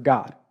name for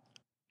God.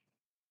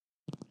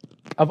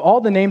 Of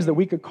all the names that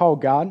we could call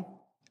God,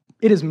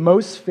 it is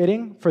most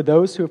fitting for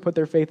those who have put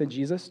their faith in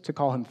Jesus to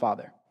call him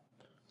Father.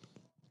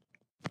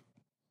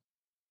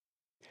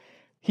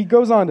 He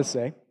goes on to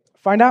say,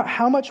 find out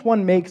how much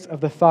one makes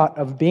of the thought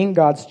of being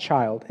God's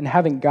child and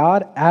having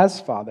God as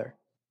Father.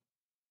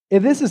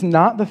 If this is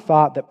not the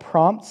thought that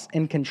prompts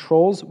and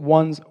controls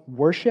one's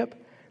worship,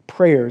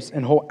 prayers,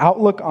 and whole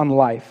outlook on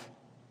life,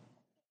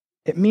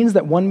 it means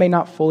that one may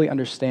not fully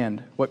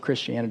understand what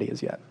Christianity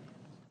is yet.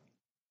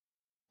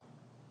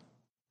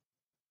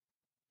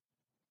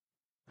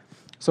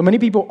 So many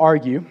people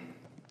argue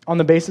on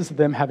the basis of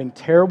them having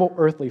terrible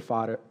earthly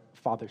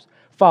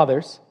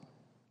fathers,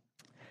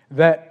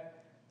 that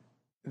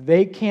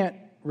they can't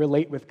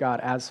relate with God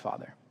as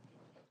Father.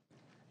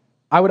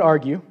 I would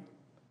argue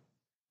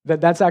that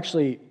that's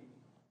actually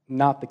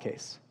not the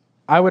case.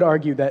 I would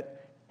argue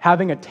that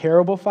having a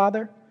terrible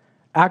father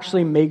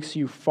actually makes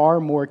you far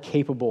more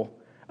capable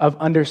of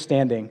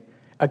understanding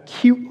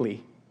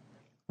acutely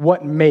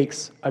what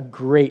makes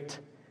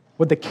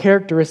what the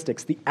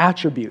characteristics, the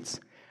attributes,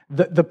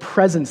 the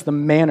presence, the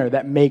manner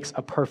that makes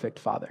a perfect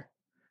father.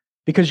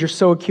 Because you're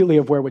so acutely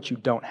aware what you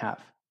don't have.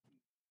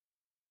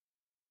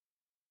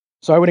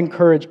 So I would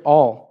encourage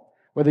all,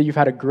 whether you've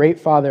had a great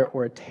father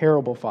or a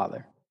terrible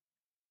father,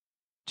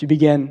 to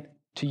begin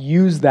to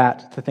use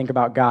that to think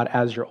about God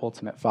as your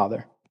ultimate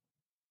Father.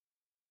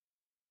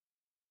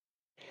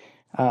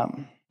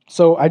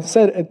 So I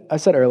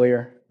said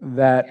earlier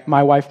that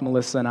my wife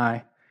Melissa and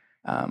I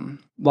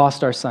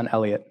lost our son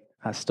Elliot,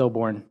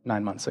 stillborn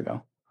 9 months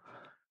ago.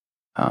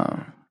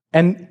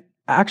 And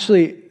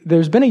actually,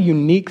 there's been a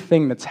unique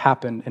thing that's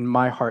happened in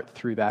my heart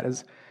through that.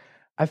 Is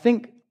I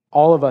think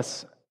all of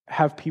us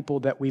have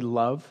people that we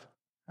love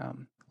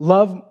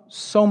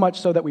so much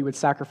so that we would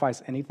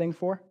sacrifice anything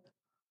for.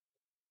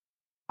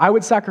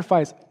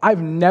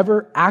 I've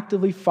never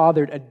actively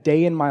fathered a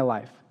day in my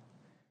life,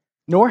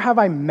 nor have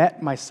I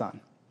met my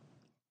son.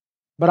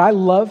 But I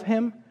love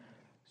him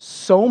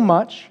so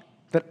much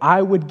that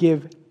I would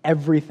give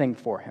everything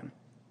for him.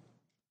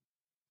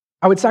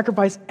 I would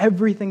sacrifice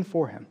everything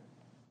for him.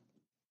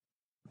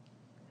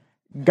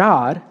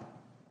 God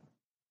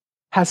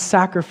has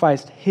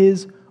sacrificed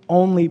his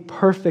only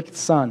perfect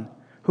son,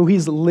 who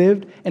he's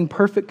lived in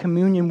perfect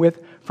communion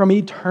with from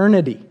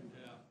eternity,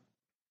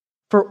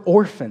 for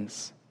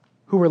orphans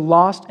who were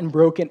lost and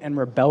broken and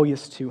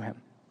rebellious to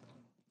him.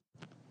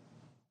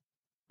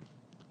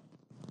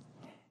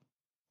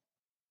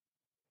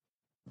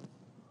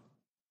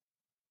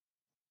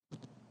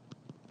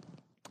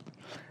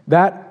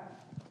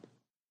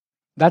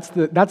 That's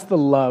the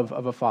love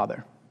of a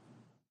father.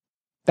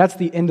 That's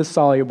the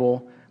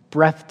indissoluble,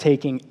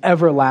 breathtaking,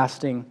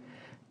 everlasting,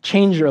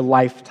 change your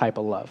life type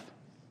of love.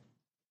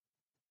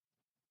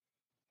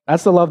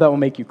 That's the love that will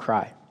make you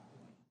cry.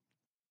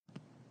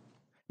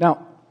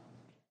 Now,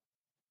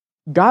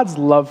 God's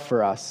love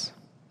for us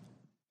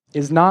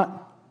is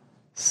not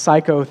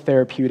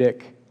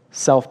psychotherapeutic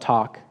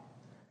self-talk,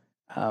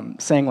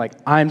 saying like,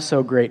 I'm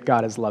so great,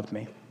 God has loved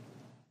me.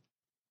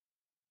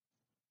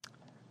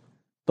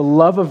 The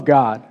love of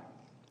God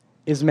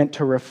is meant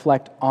to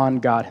reflect on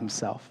God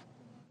himself.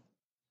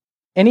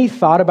 Any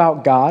thought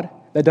about God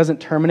that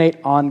doesn't terminate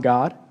on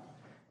God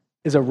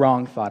is a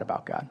wrong thought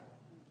about God.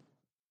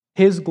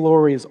 His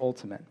glory is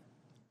ultimate.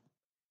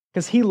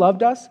 Because he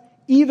loved us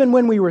even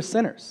when we were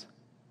sinners.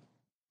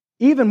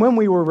 Even when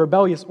we were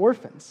rebellious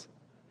orphans.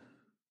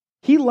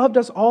 He loved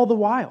us all the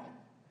while.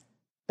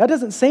 That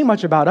doesn't say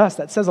much about us.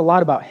 That says a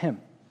lot about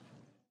him.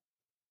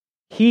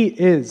 He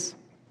is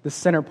the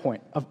center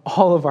point of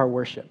all of our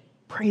worship.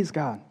 Praise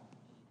God.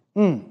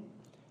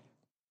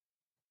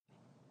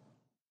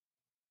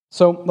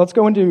 So let's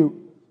go into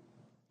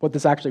what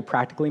this actually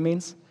practically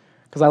means,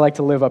 because I like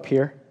to live up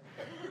here.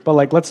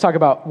 But let's talk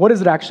about what does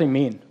it actually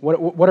mean?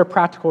 What are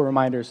practical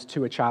reminders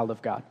to a child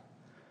of God?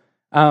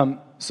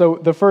 So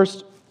the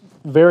first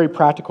very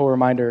practical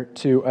reminder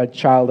to a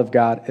child of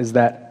God is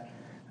that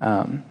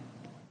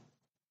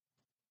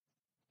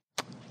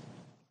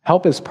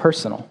help is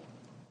personal.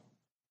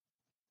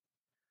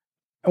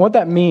 And what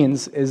that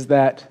means is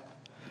that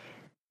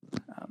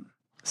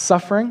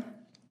suffering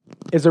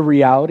is a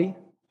reality,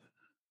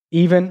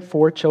 even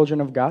for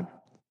children of God.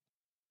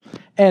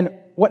 And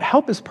what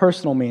help is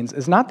personal means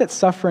is not that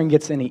suffering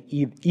gets any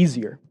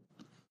easier,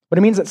 but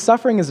it means that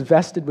suffering is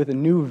vested with a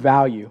new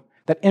value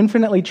that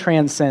infinitely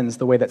transcends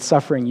the way that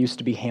suffering used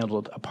to be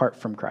handled apart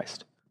from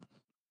Christ.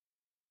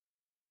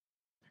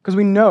 Because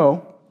we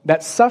know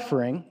that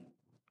suffering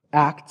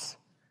acts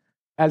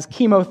as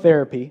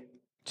chemotherapy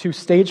to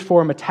stage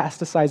 4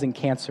 metastasizing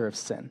cancer of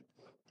sin.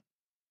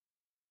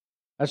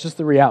 That's just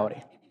the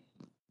reality.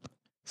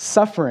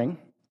 Suffering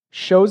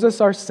shows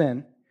us our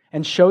sin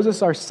and shows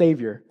us our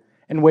Savior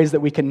in ways that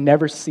we can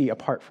never see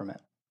apart from it.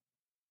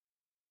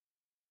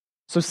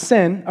 So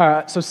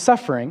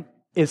suffering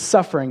is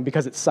suffering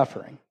because it's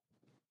suffering.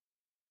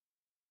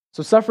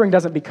 So suffering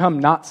doesn't become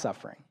not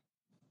suffering.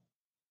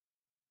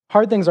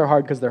 Hard things are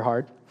hard because they're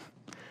hard.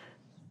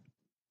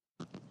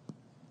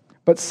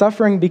 But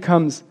suffering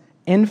becomes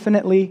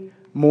infinitely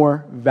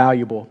more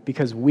valuable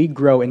because we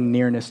grow in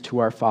nearness to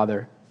our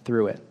Father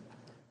through it.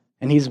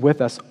 And He's with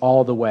us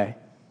all the way.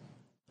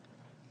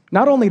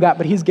 Not only that,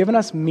 but He's given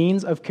us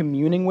means of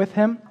communing with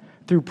Him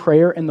through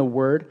prayer and the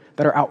Word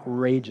that are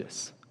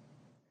outrageous.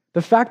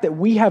 The fact that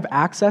we have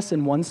access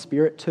in one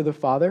Spirit to the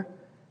Father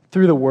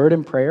through the Word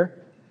and prayer,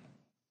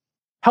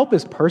 help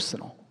is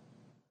personal.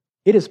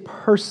 It is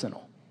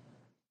personal.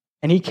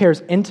 And He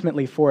cares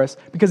intimately for us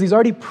because He's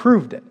already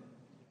proved it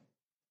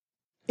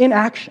in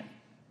action.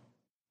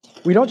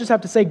 We don't just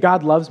have to say,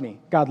 God loves me,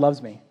 God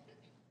loves me.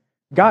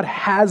 God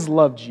has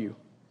loved you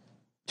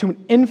to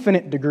an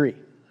infinite degree.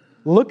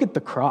 Look at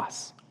the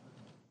cross.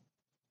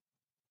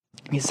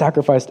 He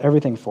sacrificed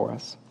everything for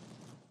us.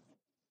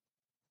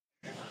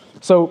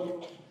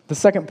 So, the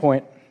second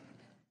point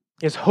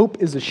is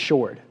hope is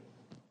assured.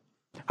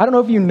 I don't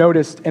know if you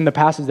noticed in the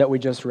passage that we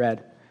just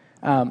read,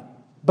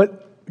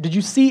 but did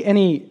you see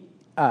any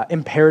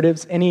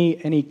imperatives,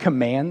 any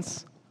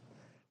commands?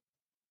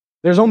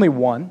 There's only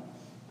one,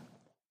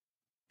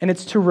 and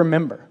it's to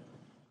remember.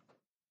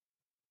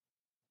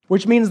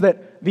 Which means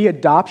that the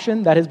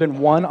adoption that has been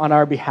won on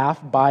our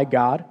behalf by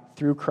God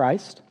through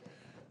Christ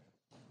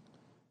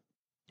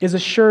is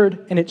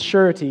assured, and its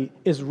surety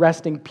is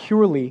resting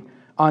purely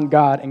on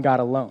God and God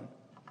alone.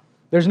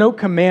 There's no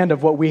command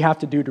of what we have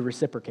to do to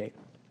reciprocate.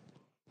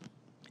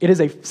 It is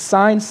a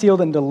signed,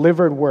 sealed, and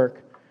delivered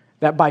work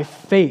that by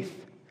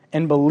faith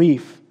and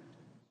belief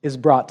is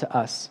brought to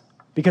us,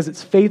 because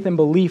it's faith and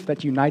belief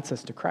that unites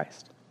us to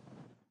Christ.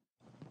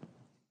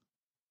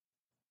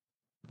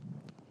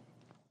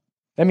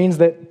 That means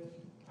that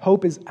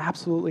hope is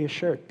absolutely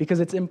assured, because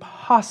it's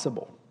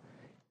impossible,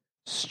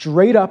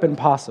 straight up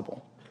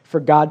impossible, for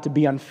God to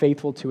be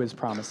unfaithful to His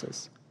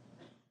promises.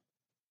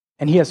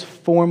 And He has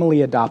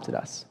formally adopted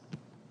us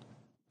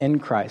in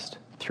Christ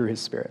through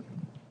His Spirit.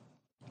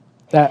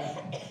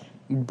 That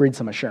breeds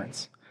some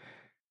assurance.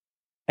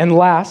 And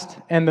last,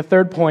 and the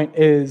third point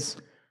is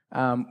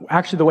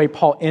actually the way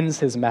Paul ends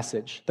his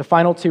message. The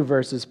final two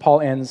verses,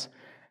 Paul ends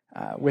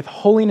with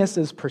holiness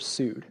is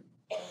pursued.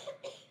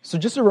 So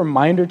just a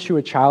reminder to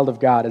a child of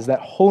God is that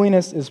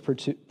holiness is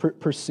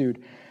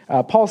pursued.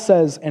 Paul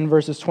says in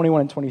verses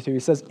 21 and 22, he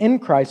says, in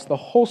Christ, the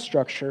whole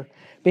structure,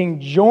 being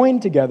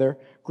joined together,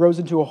 grows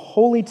into a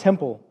holy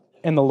temple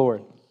in the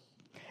Lord.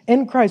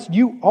 In Christ,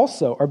 you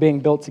also are being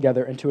built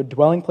together into a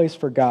dwelling place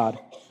for God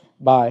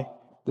by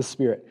the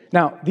Spirit.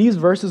 Now, these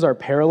verses are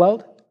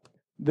paralleled.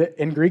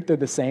 In Greek, they're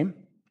the same,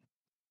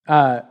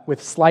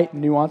 with slight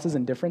nuances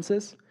and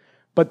differences.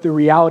 But the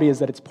reality is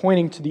that it's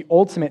pointing to the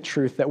ultimate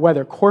truth that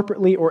whether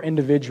corporately or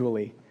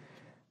individually,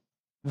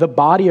 the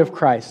body of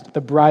Christ,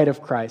 the bride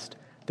of Christ,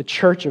 the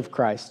church of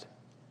Christ,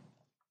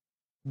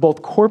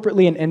 both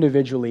corporately and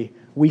individually,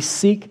 we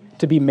seek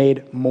to be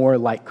made more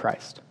like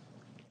Christ.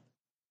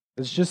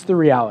 It's just the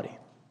reality.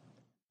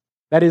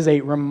 That is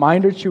a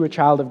reminder to a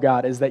child of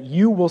God, is that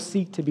you will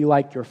seek to be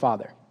like your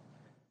Father.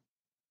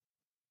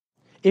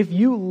 If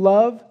you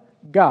love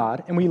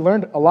God, and we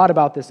learned a lot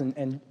about this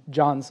in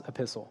John's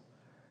epistle,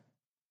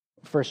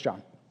 1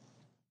 John,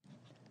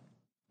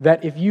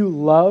 that if you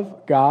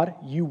love God,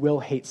 you will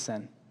hate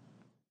sin.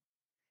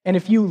 And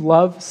if you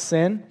love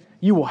sin,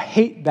 you will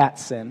hate that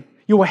sin.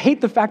 You will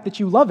hate the fact that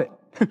you love it.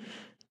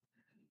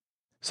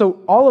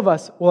 So all of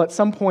us will at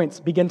some points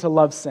begin to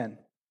love sin.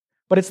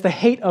 But it's the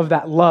hate of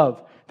that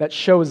love that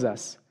shows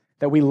us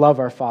that we love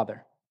our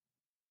Father.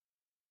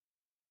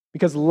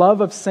 Because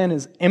love of sin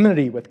is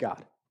enmity with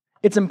God.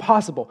 It's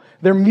impossible.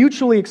 They're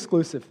mutually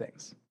exclusive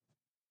things.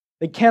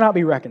 They cannot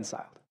be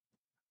reconciled.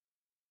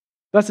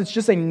 Thus, it's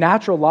just a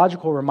natural,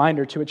 logical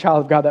reminder to a child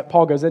of God that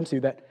Paul goes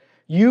into, that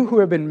you who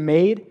have been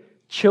made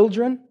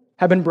children,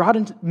 have been brought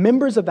into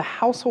members of the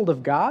household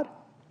of God,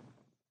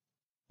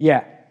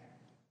 yeah,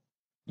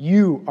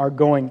 you are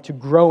going to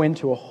grow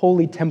into a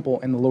holy temple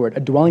in the Lord, a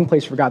dwelling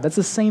place for God. That's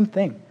the same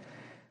thing.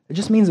 It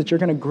just means that you're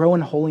going to grow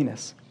in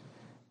holiness.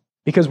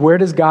 Because where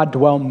does God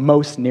dwell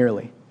most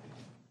nearly?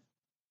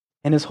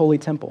 In His holy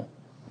temple,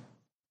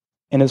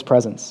 in His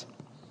presence.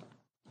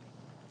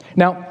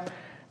 Now,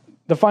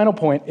 the final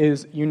point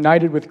is,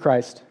 united with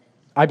Christ,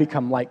 I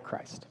become like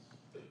Christ.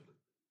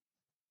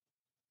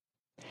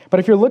 But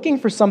if you're looking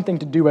for something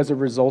to do as a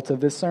result of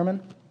this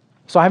sermon,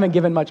 so I haven't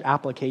given much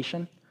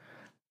application,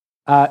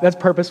 That's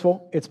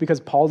purposeful. It's because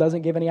Paul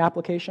doesn't give any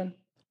application.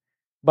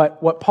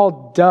 But what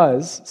Paul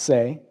does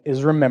say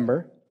is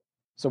remember.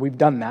 So we've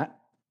done that.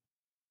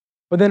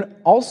 But then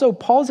also,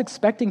 Paul's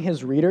expecting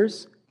his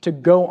readers to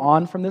go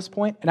on from this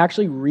point and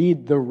actually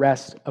read the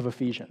rest of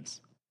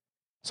Ephesians.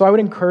 So I would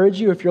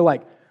encourage you, if you're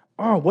like,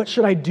 oh, what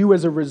should I do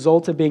as a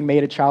result of being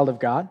made a child of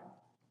God?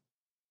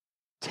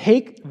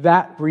 Take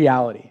that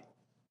reality.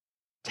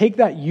 Take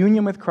that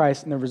union with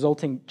Christ and the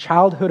resulting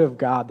childhood of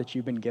God that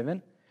you've been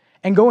given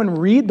and go and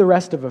read the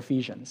rest of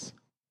Ephesians.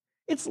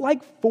 It's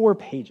like 4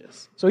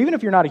 pages. So even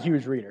if you're not a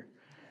huge reader,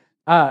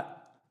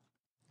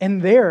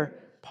 and there,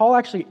 Paul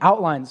actually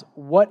outlines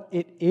what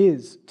it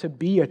is to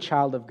be a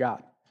child of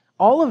God.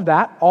 All of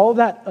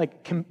that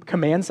like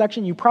command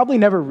section, you probably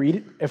never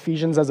read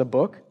Ephesians as a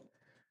book.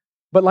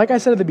 But like I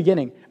said at the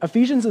beginning,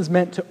 Ephesians is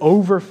meant to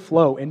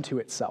overflow into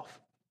itself.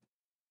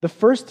 The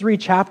first 3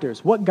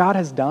 chapters, what God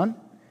has done,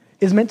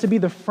 is meant to be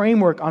the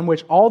framework on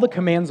which all the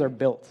commands are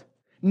built.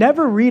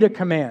 Never read a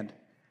command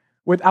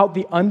without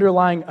the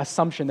underlying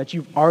assumption that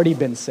you've already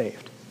been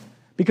saved.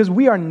 Because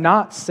we are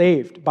not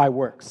saved by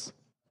works.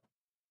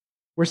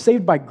 We're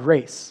saved by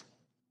grace.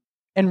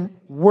 And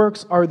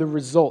works are the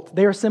result.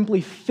 They are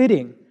simply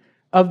fitting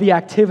of the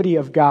activity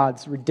of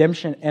God's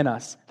redemption in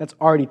us that's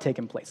already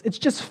taken place. It's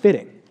just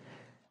fitting.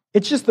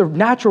 It's just the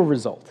natural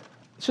result.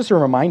 It's just a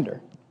reminder.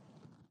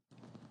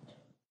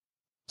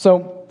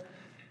 So,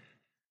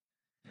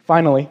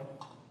 finally,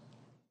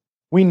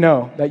 we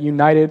know that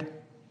united,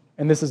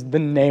 and this is the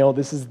nail,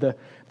 this is the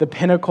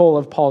pinnacle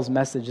of Paul's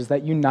message, is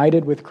that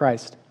united with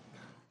Christ,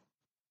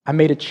 I'm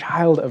made a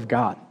child of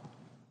God.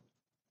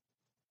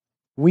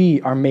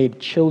 We are made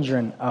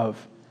children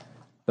of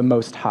the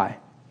Most High.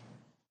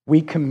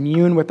 We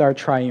commune with our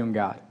triune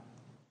God.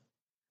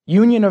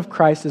 Union of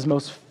Christ is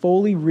most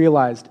fully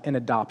realized in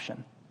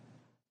adoption.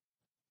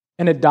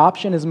 And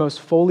adoption is most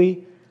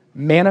fully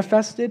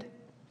manifested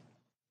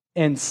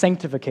in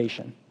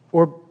sanctification,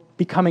 or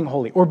becoming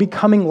holy, or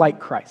becoming like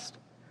Christ.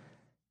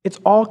 It's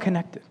all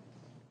connected.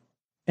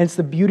 And it's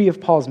the beauty of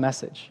Paul's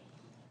message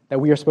that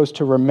we are supposed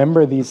to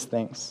remember these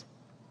things.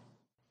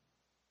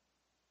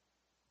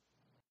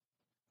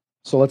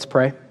 So let's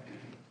pray,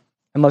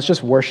 and let's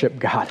just worship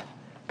God,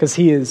 because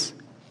He is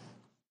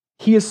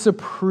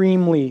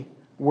supremely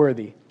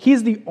worthy.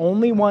 He's the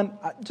only one,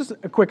 just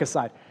a quick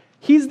aside,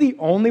 He's the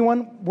only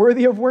one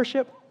worthy of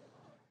worship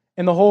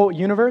in the whole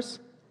universe,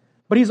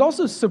 but He's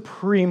also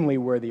supremely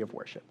worthy of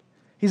worship.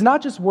 He's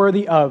not just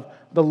worthy of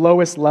the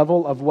lowest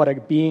level of what a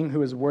being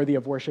who is worthy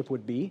of worship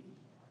would be.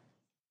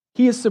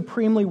 He is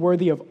supremely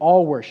worthy of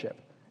all worship,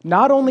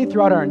 not only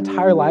throughout our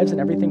entire lives and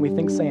everything we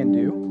think, say, and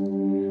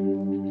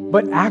do,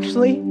 but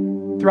actually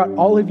throughout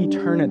all of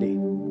eternity.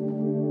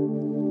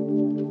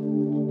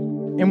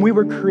 And we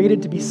were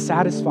created to be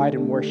satisfied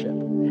in worship.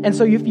 And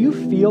so if you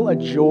feel a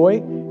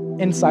joy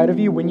inside of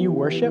you when you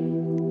worship,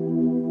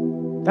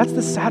 that's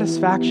the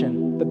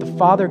satisfaction that the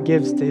Father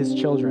gives to His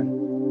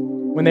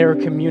children when they are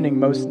communing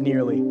most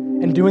nearly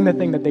and doing the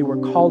thing that they were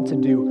called to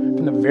do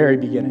from the very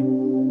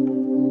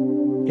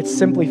beginning. It's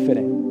simply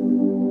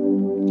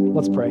fitting.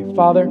 Let's pray.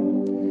 Father,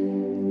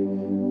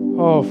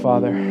 oh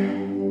Father,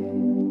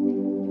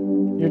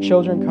 your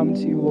children come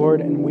to you, Lord,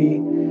 and we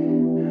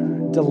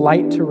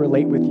delight to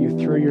relate with you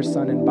through your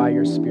Son and by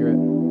your Spirit.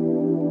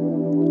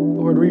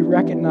 Lord, we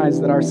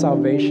recognize that our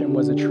salvation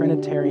was a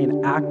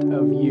Trinitarian act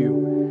of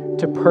you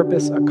to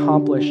purpose,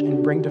 accomplish,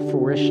 and bring to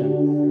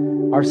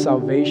fruition our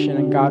salvation.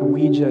 And God,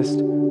 we just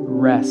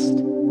rest.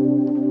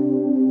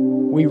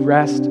 We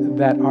rest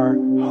that our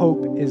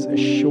hope is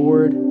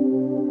assured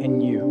in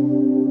you.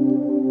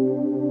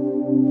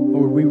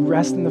 Lord, we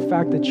rest in the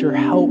fact that your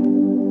help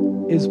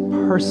is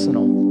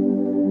personal,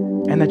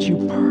 and that you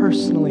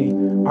personally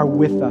are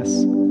with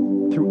us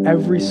through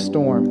every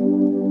storm.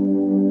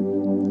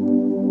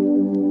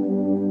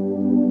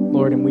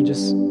 Lord, and we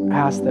just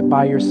ask that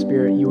by your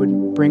Spirit you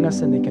would bring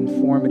us into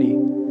conformity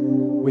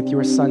with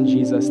your Son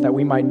Jesus, that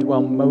we might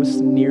dwell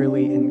most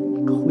nearly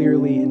and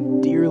clearly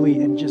and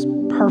dearly and just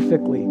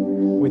perfectly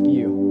with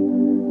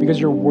you, because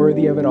you're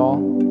worthy of it all.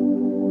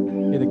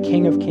 You're the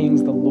King of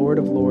Kings, the Lord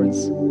of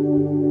Lords,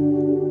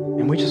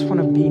 and we just want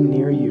to be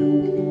near you,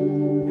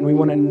 and we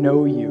want to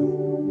know you.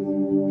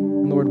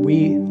 Lord,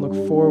 we look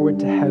forward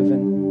to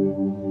heaven.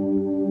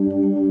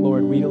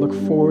 Lord, we look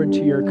forward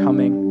to your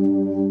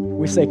coming.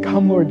 We say,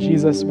 come, Lord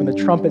Jesus, when the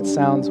trumpet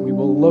sounds, we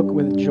will look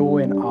with joy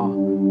and awe,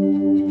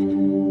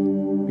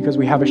 because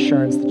we have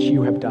assurance that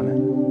you have done it.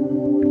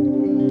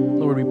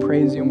 Lord, we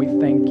praise you and we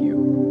thank you.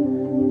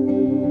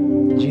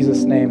 In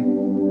Jesus' name,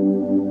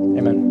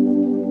 amen.